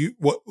makes you,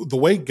 the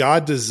way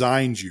God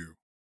designed you,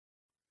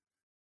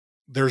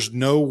 there's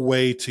no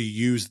way to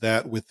use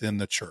that within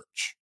the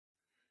church.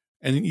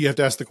 And you have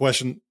to ask the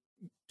question,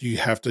 do you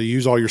have to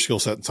use all your skill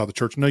set inside the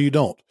church? No, you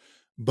don't.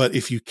 But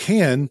if you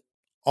can,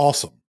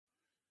 awesome.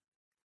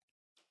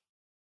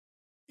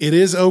 It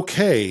is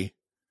okay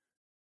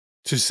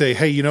to say,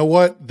 hey, you know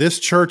what? This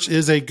church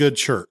is a good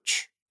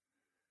church,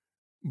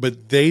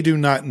 but they do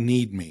not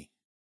need me.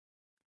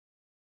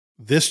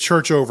 This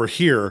church over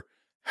here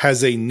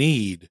has a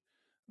need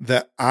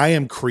that I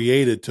am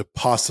created to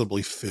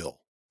possibly fill.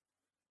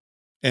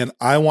 And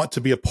I want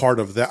to be a part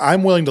of that.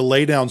 I'm willing to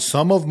lay down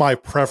some of my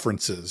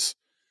preferences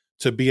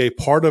to be a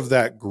part of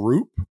that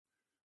group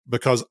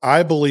because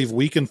I believe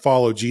we can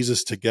follow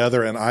Jesus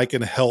together and I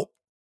can help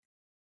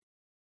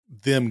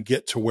them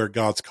get to where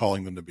God's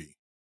calling them to be.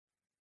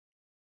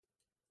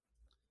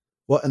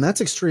 Well, and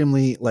that's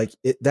extremely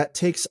that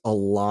takes a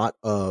lot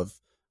of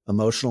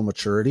emotional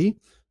maturity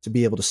to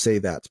be able to say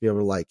that, to be able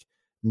to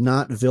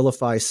not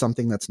vilify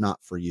something that's not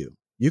for you.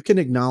 You can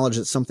acknowledge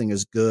that something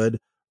is good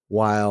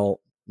while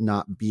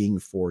not being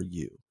for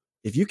you.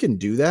 If you can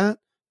do that,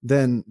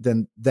 then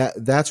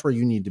that's where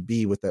you need to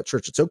be with that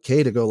church. It's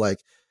okay to go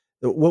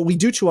what we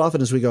do too often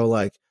is we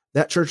go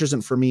that church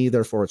isn't for me,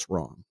 therefore it's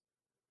wrong.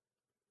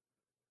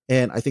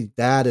 And I think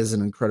that is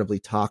an incredibly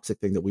toxic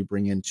thing that we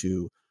bring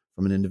into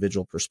from an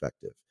individual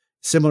perspective.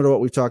 Similar to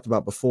what we've talked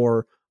about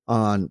before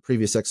on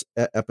previous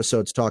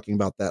episodes, talking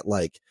about that,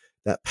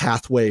 that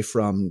pathway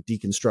from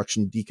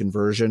deconstruction,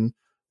 deconversion,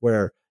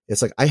 where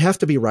it's I have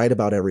to be right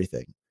about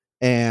everything.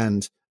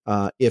 And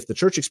if the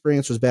church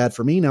experience was bad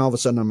for me, now all of a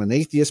sudden I'm an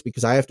atheist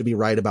because I have to be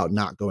right about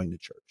not going to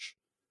church.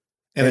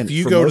 And if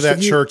you go to that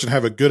church and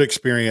have a good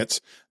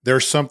experience,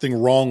 there's something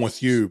wrong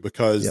with you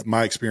because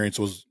my experience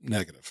was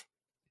negative.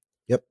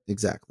 Yep,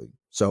 exactly.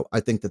 So I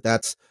think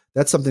that's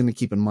something to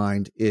keep in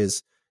mind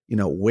is,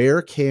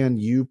 where can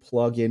you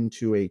plug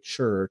into a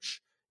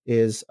church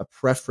is a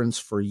preference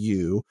for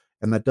you.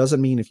 And that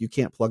doesn't mean if you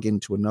can't plug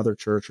into another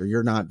church or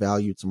you're not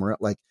valued somewhere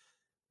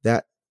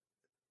that,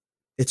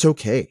 it's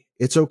okay.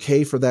 It's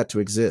okay for that to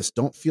exist.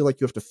 Don't feel like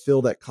you have to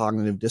fill that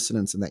cognitive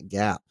dissonance and that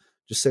gap.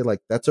 Just say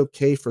that's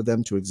okay for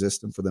them to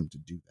exist and for them to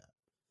do that.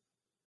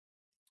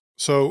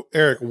 So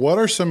Eric, what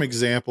are some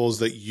examples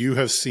that you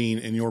have seen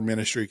in your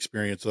ministry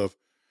experience of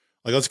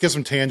let's get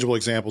some tangible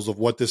examples of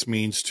what this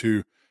means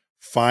to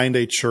find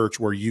a church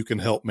where you can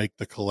help make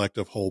the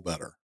collective whole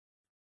better?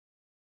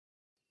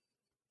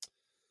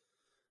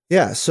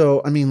 Yeah.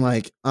 So,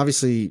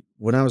 obviously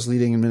when I was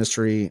leading in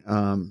ministry,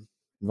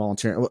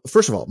 volunteering,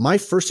 first of all, my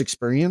first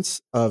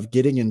experience of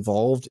getting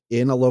involved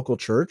in a local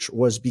church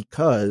was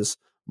because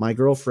my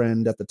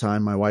girlfriend at the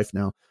time, my wife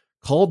now,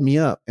 called me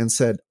up and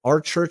said, our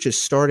church is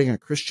starting a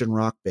Christian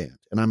rock band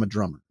and I'm a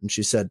drummer. And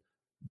she said,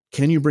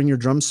 can you bring your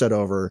drum set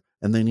over?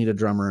 And they need a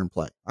drummer and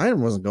play. I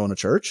wasn't going to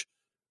church,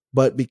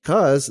 but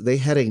because they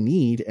had a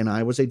need and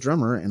I was a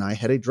drummer and I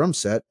had a drum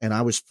set and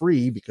I was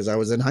free because I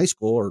was in high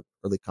school or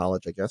early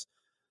college, I guess.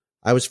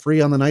 I was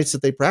free on the nights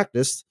that they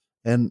practiced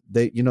and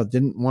they,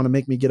 didn't want to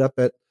make me get up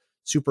at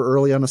super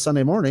early on a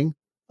Sunday morning.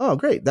 Oh,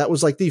 great. That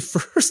was the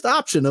first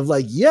option of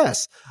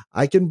yes,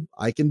 I can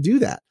do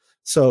that.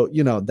 So,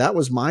 that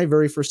was my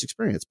very first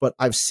experience, but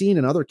I've seen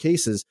in other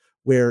cases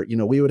where,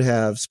 we would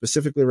have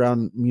specifically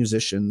around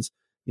musicians,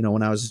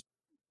 when I was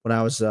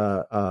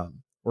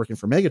working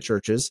for mega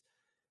churches,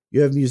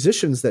 you have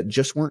musicians that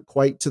just weren't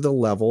quite to the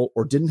level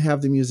or didn't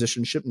have the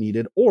musicianship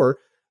needed, or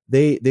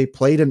they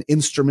played an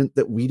instrument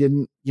that we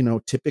didn't,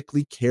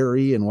 typically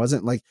carry and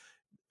wasn't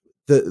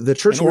the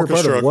church we were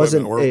part of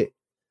wasn't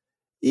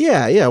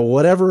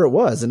whatever it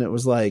was. And it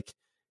was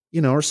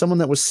or someone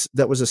that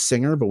was a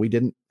singer, but we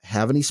didn't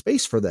have any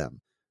space for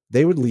them.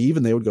 They would leave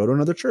and they would go to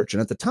another church.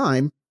 And at the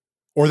time,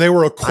 or they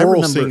were a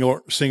choral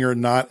singer,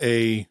 not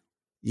a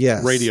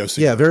radio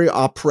singer. Yeah. Very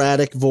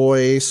operatic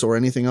voice or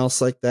anything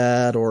else like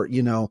that. Or,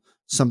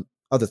 some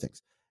other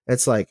things.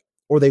 It's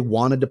or they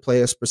wanted to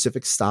play a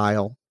specific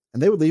style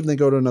and they would leave and they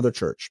go to another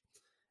church.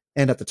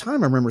 And at the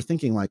time I remember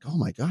thinking oh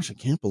my gosh, I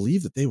can't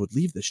believe that they would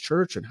leave this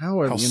church and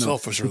how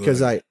selfish are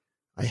they?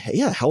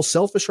 How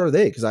selfish are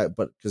they?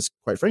 Because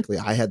quite frankly,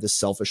 I had this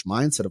selfish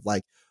mindset of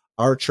like,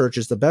 our church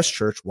is the best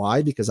church.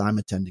 Why? Because I'm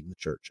attending the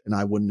church, and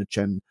I wouldn't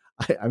attend.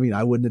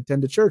 I wouldn't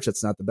attend a church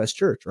that's not the best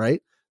church,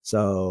 right?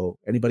 So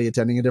anybody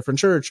attending a different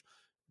church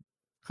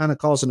kind of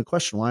calls into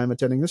question why I'm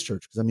attending this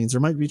church, because that means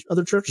there might be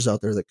other churches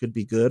out there that could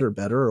be good or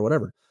better or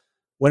whatever.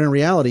 When in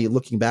reality,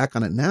 looking back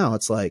on it now,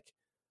 it's like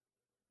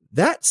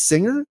that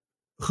singer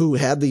who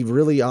had the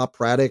really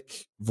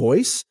operatic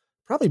voice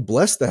probably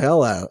blessed the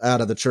hell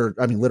out of the church.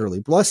 I mean, literally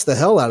blessed the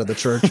hell out of the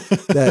church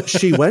that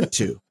she went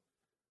to,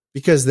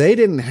 because they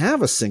didn't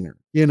have a singer,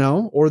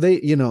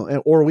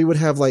 or we would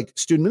have like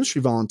student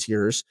ministry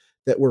volunteers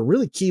that were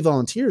really key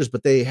volunteers,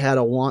 but they had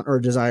a want or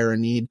a desire, a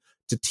need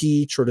to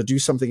teach or to do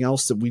something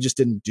else that we just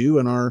didn't do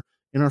in our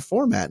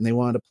format. And they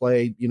wanted to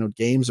play,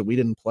 games that we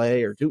didn't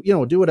play or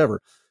do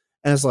whatever.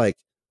 And it's like,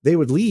 they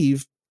would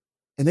leave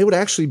and they would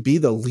actually be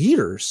the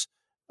leaders,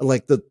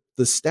 like the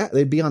staff,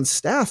 they'd be on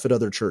staff at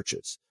other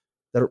churches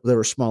that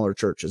were smaller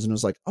churches. And it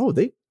was like, oh,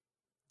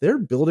 they're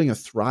building a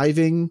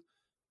thriving,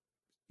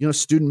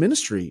 student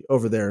ministry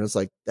over there. And it's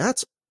like,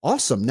 that's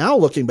awesome. Now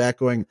looking back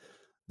going,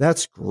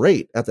 that's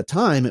great. At the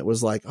time, it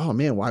was like, oh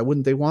man, why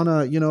wouldn't they want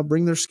to,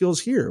 bring their skills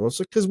here? Well, it's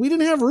because we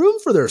didn't have room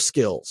for their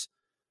skills.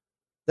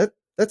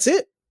 That's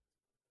it.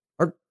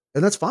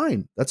 And that's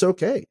fine. That's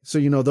okay. So,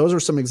 those are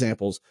some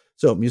examples.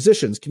 So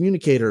musicians,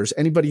 communicators,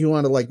 anybody who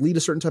want to like lead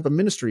a certain type of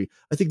ministry.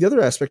 I think the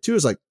other aspect too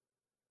is like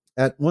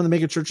at one of the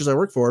mega churches I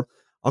work for,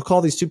 I'll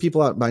call these two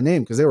people out by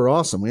name because they were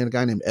awesome. We had a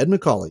guy named Ed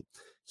McCauley.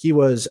 He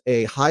was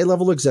a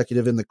high-level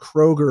executive in the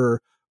Kroger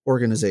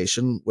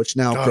organization, which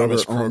now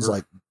Kroger owns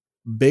like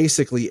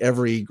basically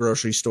every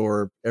grocery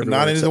store.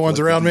 Not any of the ones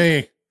around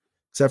me.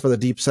 Except for the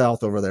Deep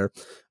South over there.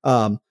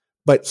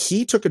 But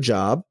he took a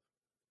job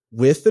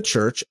with the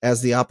church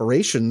as the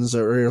operations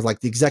or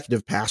like the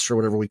executive pastor,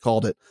 whatever we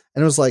called it.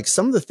 And it was like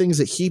some of the things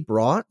that he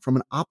brought from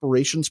an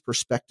operations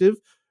perspective,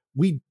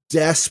 we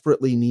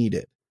desperately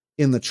needed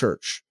in the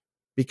church,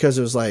 because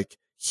it was like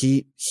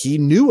he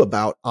knew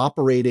about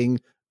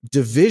operating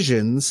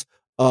divisions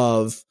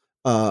of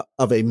a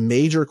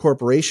major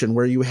corporation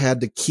where you had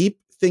to keep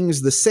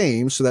things the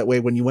same. So that way,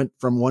 when you went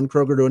from one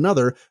Kroger to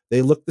another,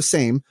 they looked the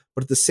same,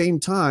 but at the same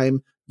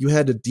time, you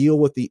had to deal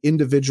with the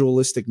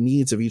individualistic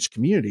needs of each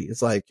community.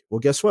 It's like, well,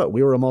 guess what?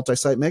 We were a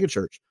multi-site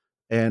megachurch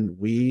and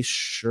we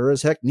sure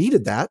as heck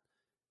needed that.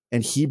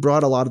 And he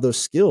brought a lot of those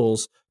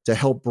skills to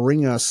help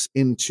bring us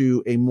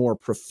into a more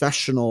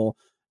professional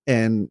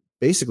and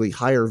basically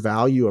higher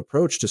value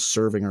approach to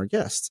serving our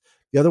guests.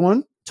 The other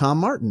one, Tom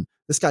Martin.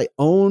 This guy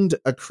owned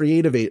a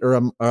creative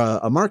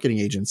a marketing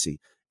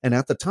agency. And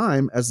at the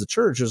time, as the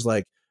church, was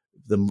like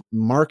the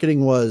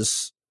marketing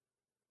was,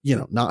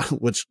 not,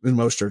 which in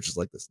most churches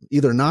like this,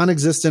 either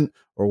non-existent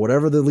or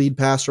whatever the lead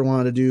pastor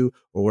wanted to do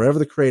or whatever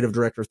the creative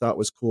director thought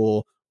was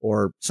cool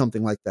or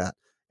something like that.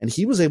 And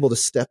he was able to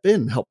step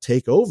in and help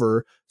take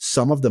over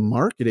some of the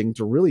marketing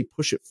to really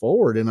push it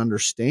forward and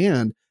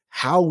understand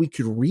how we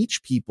could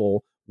reach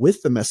people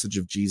with the message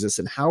of Jesus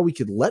and how we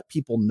could let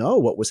people know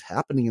what was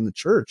happening in the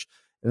church.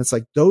 And it's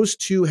like those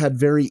two had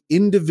very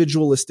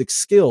individualistic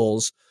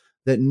skills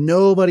that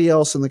nobody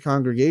else in the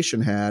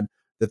congregation had,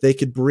 that they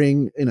could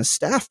bring in a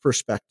staff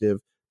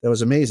perspective. That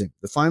was amazing.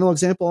 The final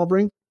example I'll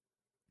bring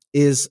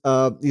is,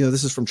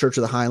 this is from Church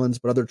of the Highlands,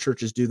 but other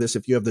churches do this.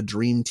 If you have the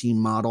dream team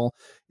model,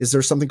 is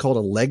there something called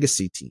a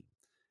legacy team?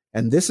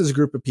 And this is a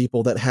group of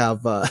people that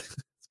have,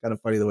 it's kind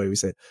of funny the way we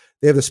say it.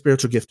 They have the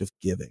spiritual gift of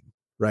giving,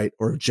 right?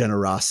 Or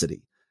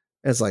generosity.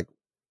 And it's like,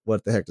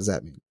 what the heck does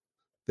that mean?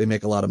 They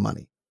make a lot of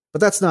money,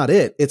 but that's not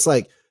it. It's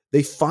like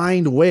they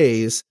find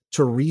ways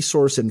to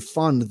resource and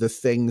fund the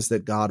things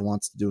that God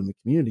wants to do in the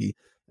community.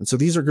 And so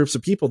these are groups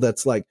of people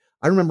that's like,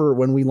 I remember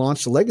when we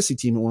launched a legacy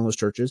team at one of those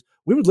churches,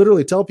 we would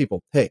literally tell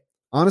people, hey,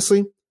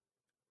 honestly,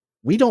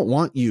 we don't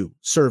want you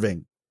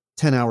serving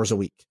 10 hours a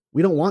week.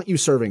 We don't want you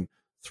serving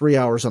 3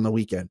 hours on the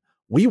weekend.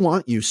 We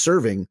want you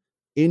serving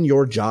in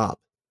your job.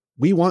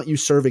 We want you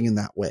serving in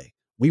that way.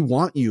 We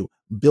want you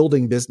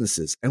building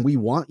businesses, and we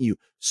want you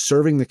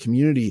serving the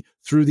community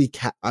through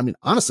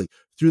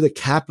through the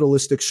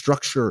capitalistic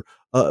structure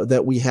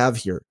that we have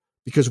here.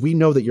 Because we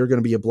know that you're going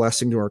to be a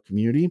blessing to our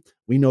community.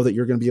 We know that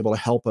you're going to be able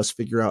to help us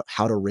figure out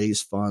how to raise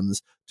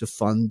funds to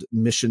fund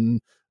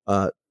mission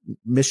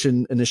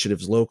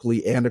initiatives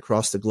locally and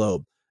across the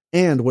globe.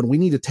 And when we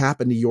need to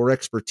tap into your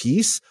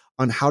expertise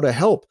on how to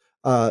help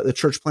the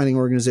church planting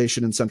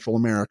organization in Central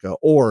America,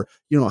 or,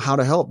 how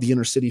to help the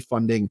inner city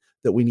funding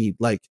that we need,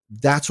 like,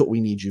 that's what we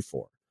need you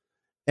for.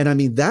 And I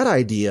mean, that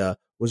idea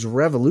was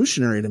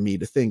revolutionary to me,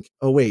 to think,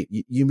 oh, wait,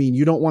 you mean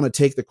you don't want to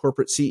take the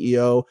corporate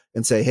CEO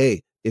and say,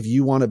 hey, if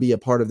you want to be a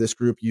part of this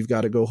group, you've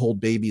got to go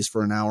hold babies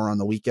for an hour on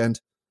the weekend.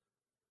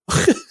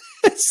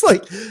 It's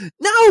like,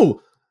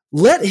 no,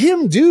 let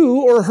him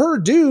do or her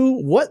do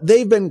what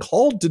they've been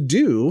called to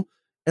do,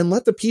 and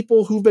let the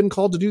people who've been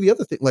called to do the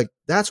other thing. Like,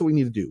 that's what we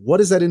need to do.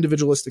 What is that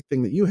individualistic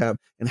thing that you have,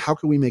 and how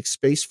can we make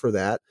space for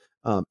that,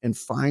 and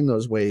find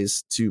those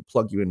ways to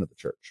plug you into the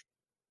church?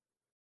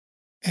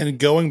 And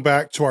going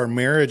back to our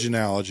marriage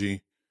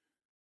analogy,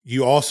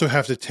 you also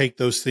have to take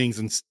those things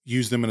and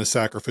use them in a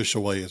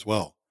sacrificial way as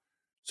well.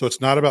 So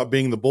it's not about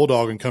being the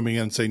bulldog and coming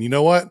in and saying, you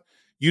know what,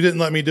 you didn't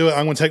let me do it.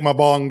 I'm going to take my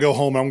ball and go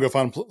home. I'm going to go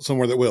find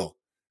somewhere that will.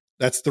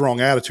 That's the wrong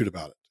attitude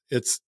about it.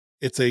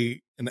 It's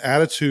an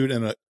attitude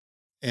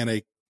and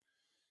a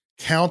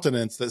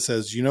countenance that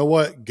says, you know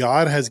what,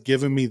 God has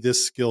given me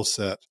this skill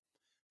set.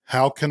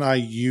 How can I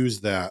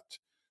use that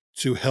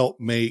to help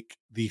make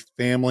the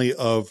family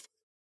of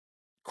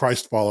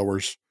Christ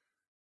followers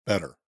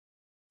better?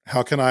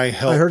 How can I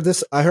help? I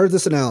heard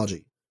this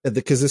analogy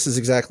because this is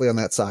exactly on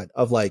that side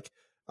of like,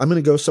 I'm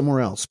going to go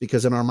somewhere else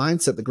because in our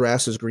mindset, the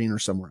grass is greener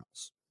somewhere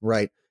else,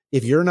 right?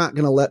 If you're not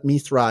going to let me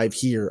thrive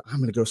here, I'm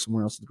going to go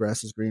somewhere else. The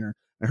grass is greener.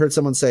 I heard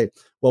someone say,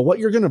 well, what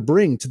you're going to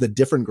bring to the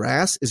different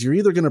grass is you're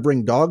either going to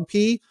bring dog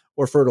pee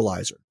or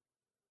fertilizer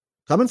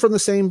coming from the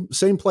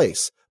same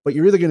place, but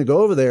you're either going to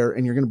go over there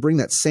and you're going to bring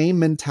that same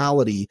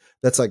mentality.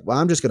 That's like, well,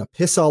 I'm just going to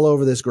piss all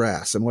over this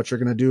grass. And what you're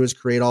going to do is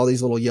create all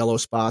these little yellow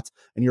spots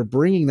and you're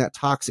bringing that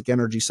toxic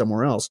energy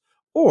somewhere else.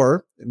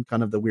 Or in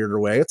kind of the weirder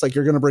way, it's like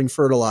you're going to bring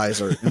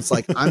fertilizer. And it's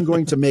like, I'm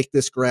going to make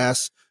this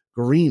grass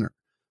greener.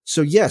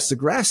 So yes, the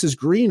grass is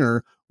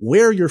greener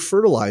where you're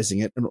fertilizing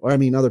it. And I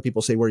mean, other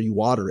people say where you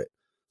water it.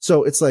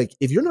 So it's like,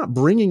 if you're not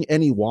bringing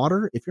any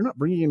water, if you're not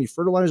bringing any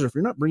fertilizer, if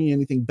you're not bringing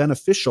anything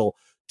beneficial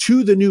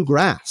to the new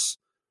grass,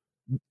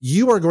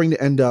 you are going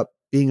to end up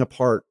being a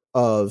part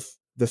of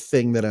the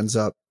thing that ends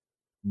up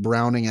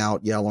browning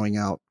out, yellowing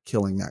out,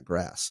 killing that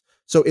grass.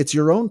 So it's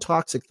your own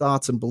toxic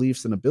thoughts and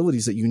beliefs and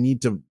abilities that you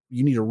need to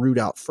root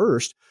out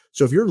first.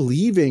 So if you're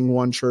leaving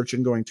one church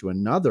and going to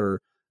another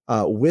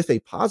with a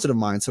positive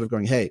mindset of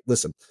going, hey,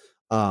 listen,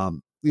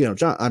 John,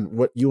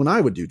 what you and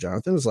I would do,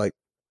 Jonathan, is like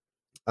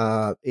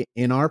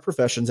in our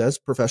professions as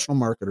professional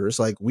marketers,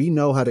 like we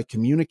know how to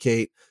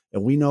communicate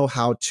and we know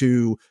how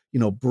to,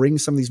 bring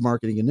some of these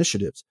marketing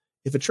initiatives.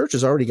 If a church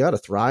has already got a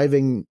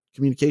thriving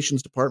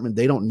communications department,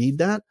 they don't need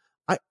that.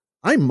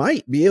 I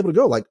might be able to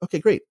go like, okay,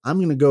 great. I'm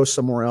going to go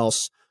somewhere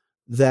else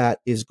that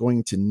is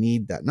going to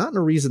need that. Not in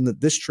a reason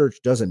that this church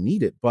doesn't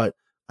need it, but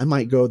I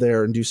might go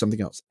there and do something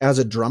else. As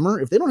a drummer,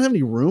 if they don't have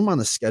any room on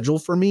the schedule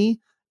for me,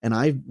 and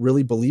I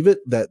really believe it,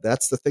 that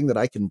that's the thing that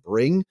I can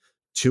bring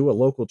to a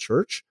local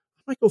church,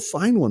 I might go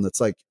find one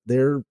that's like,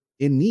 they're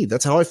in need.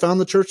 That's how I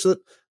found the church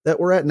that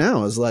we're at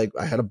now. Is like,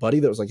 I had a buddy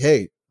that was like,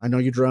 hey, I know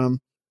you drum.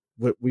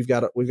 We've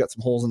got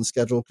some holes in the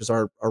schedule because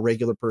our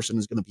regular person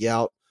is going to be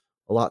out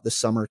a lot this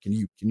summer. Can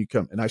you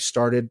come? And I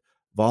started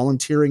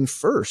volunteering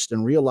first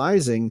and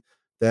realizing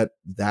that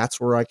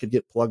that's where I could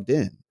get plugged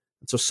in.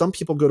 And so some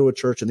people go to a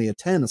church and they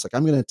attend. It's like,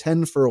 I'm going to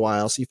attend for a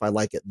while, see if I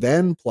like it,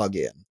 then plug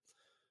in.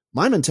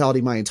 My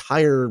mentality, my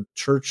entire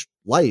church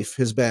life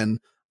has been,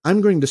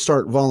 I'm going to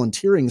start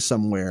volunteering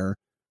somewhere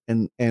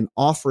and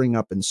offering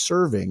up and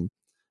serving.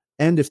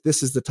 And if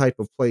this is the type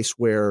of place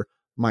where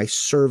my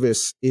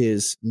service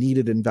is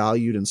needed and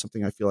valued and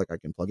something I feel like I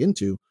can plug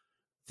into,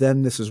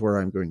 then this is where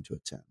I'm going to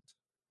attend.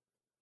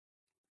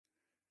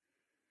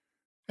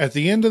 At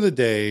the end of the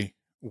day,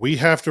 we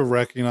have to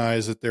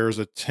recognize that there is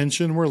a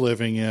tension we're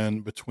living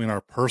in between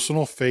our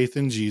personal faith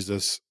in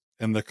Jesus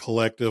and the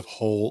collective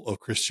whole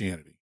of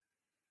Christianity.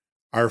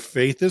 Our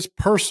faith is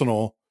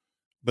personal,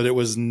 but it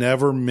was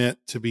never meant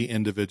to be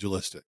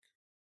individualistic.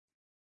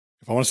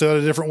 If I want to say that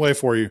a different way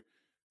for you,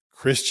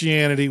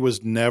 Christianity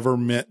was never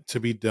meant to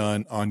be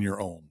done on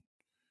your own.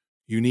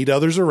 You need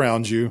others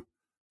around you.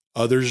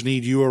 Others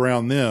need you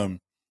around them.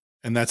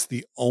 And that's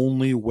the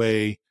only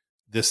way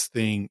this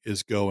thing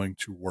is going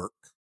to work.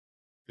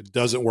 It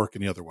doesn't work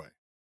any other way.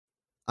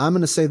 I'm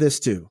going to say this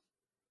too,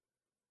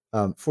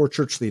 for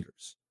church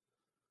leaders,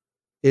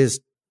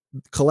 is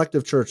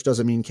collective church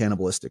doesn't mean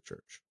cannibalistic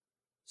church.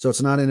 So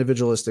it's not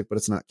individualistic, but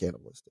it's not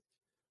cannibalistic.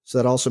 So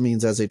that also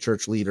means as a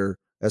church leader,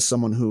 as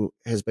someone who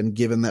has been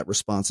given that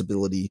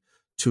responsibility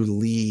to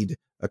lead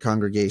a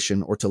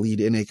congregation or to lead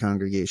in a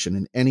congregation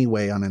in any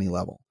way on any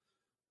level,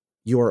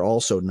 you are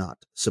also not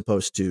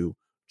supposed to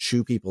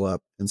chew people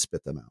up and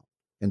spit them out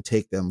and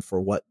take them for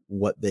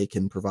what they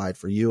can provide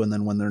for you. And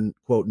then when they're,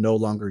 quote, no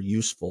longer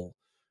useful,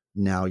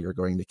 now you're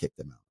going to kick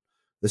them out.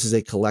 This is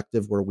a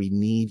collective where we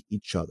need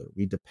each other.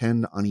 We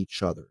depend on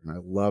each other. And I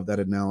love that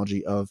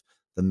analogy of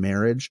the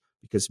marriage,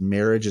 because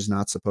marriage is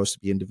not supposed to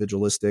be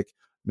individualistic.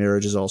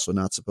 Marriage is also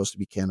not supposed to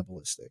be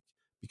cannibalistic,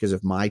 because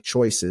if my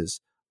choices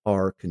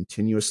are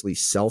continuously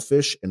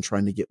selfish and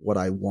trying to get what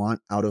I want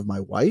out of my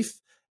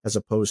wife, as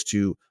opposed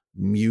to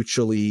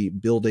mutually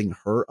building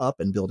her up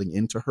and building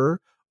into her,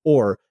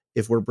 or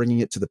if we're bringing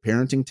it to the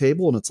parenting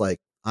table and it's like,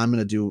 I'm going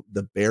to do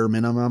the bare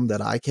minimum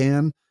that I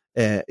can,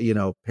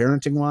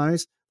 parenting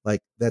wise,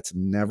 like that's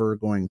never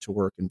going to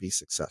work and be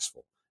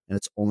successful. And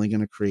it's only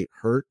going to create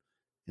hurt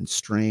and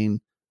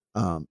strain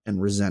and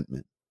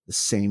resentment. The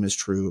same is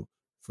true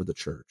for the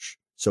church.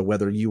 So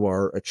whether you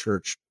are a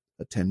church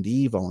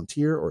attendee,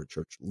 volunteer, or a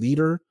church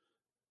leader,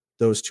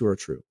 those two are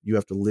true. You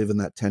have to live in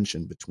that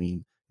tension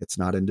between it's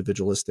not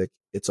individualistic,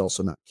 it's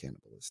also not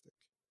cannibalistic.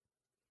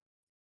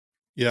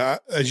 Yeah,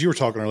 as you were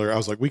talking earlier, I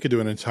was like, we could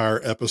do an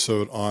entire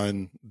episode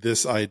on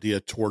this idea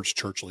towards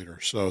church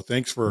leaders. So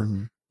thanks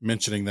for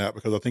mentioning that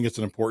because I think it's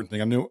an important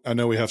thing. I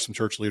know we have some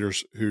church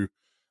leaders who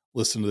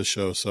listen to the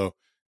show. So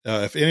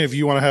if any of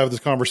you want to have this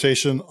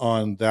conversation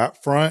on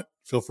that front,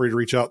 feel free to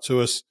reach out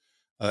to us.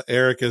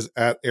 Eric is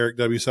at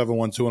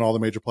EricW712 on all the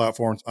major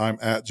platforms. I'm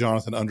at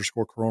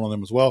Jonathan_Corona on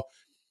them as well.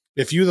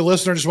 If you, the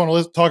listener, just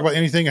want to talk about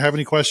anything, have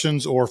any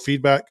questions or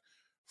feedback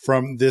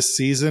from this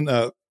season,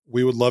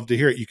 we would love to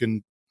hear it. You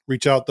can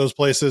reach out those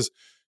places.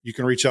 You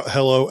can reach out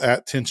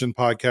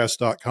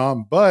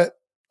hello@tensionpodcast.com. But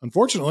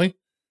unfortunately,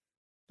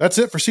 that's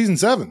it for season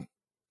 7.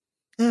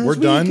 We're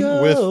done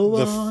with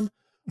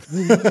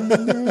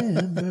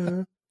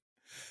the.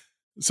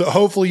 So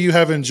hopefully you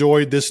have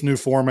enjoyed this new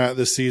format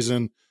this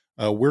season.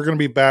 We're going to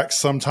be back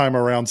sometime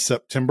around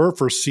September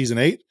for season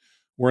 8.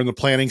 We're in the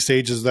planning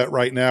stages of that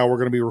right now. We're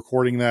going to be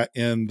recording that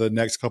in the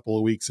next couple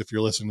of weeks if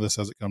you're listening to this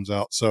as it comes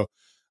out. So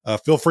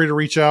feel free to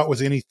reach out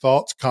with any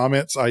thoughts,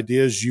 comments,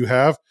 ideas you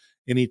have,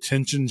 any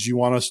tensions you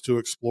want us to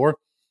explore.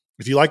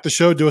 If you like the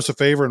show, do us a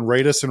favor and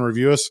rate us and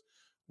review us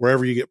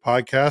wherever you get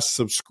podcasts.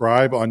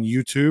 Subscribe on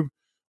YouTube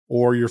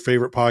or your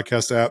favorite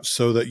podcast app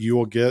so that you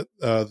will get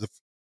the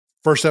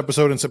first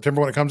episode in September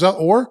when it comes out,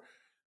 or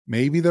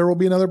maybe there will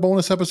be another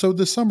bonus episode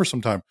this summer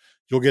sometime.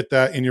 You'll get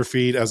that in your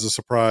feed as a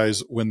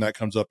surprise when that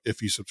comes up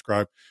if you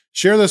subscribe.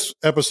 Share this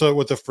episode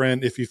with a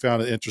friend if you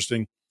found it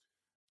interesting.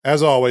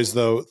 As always,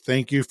 though,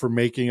 thank you for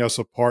making us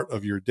a part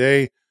of your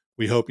day.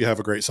 We hope you have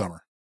a great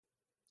summer.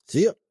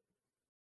 See ya.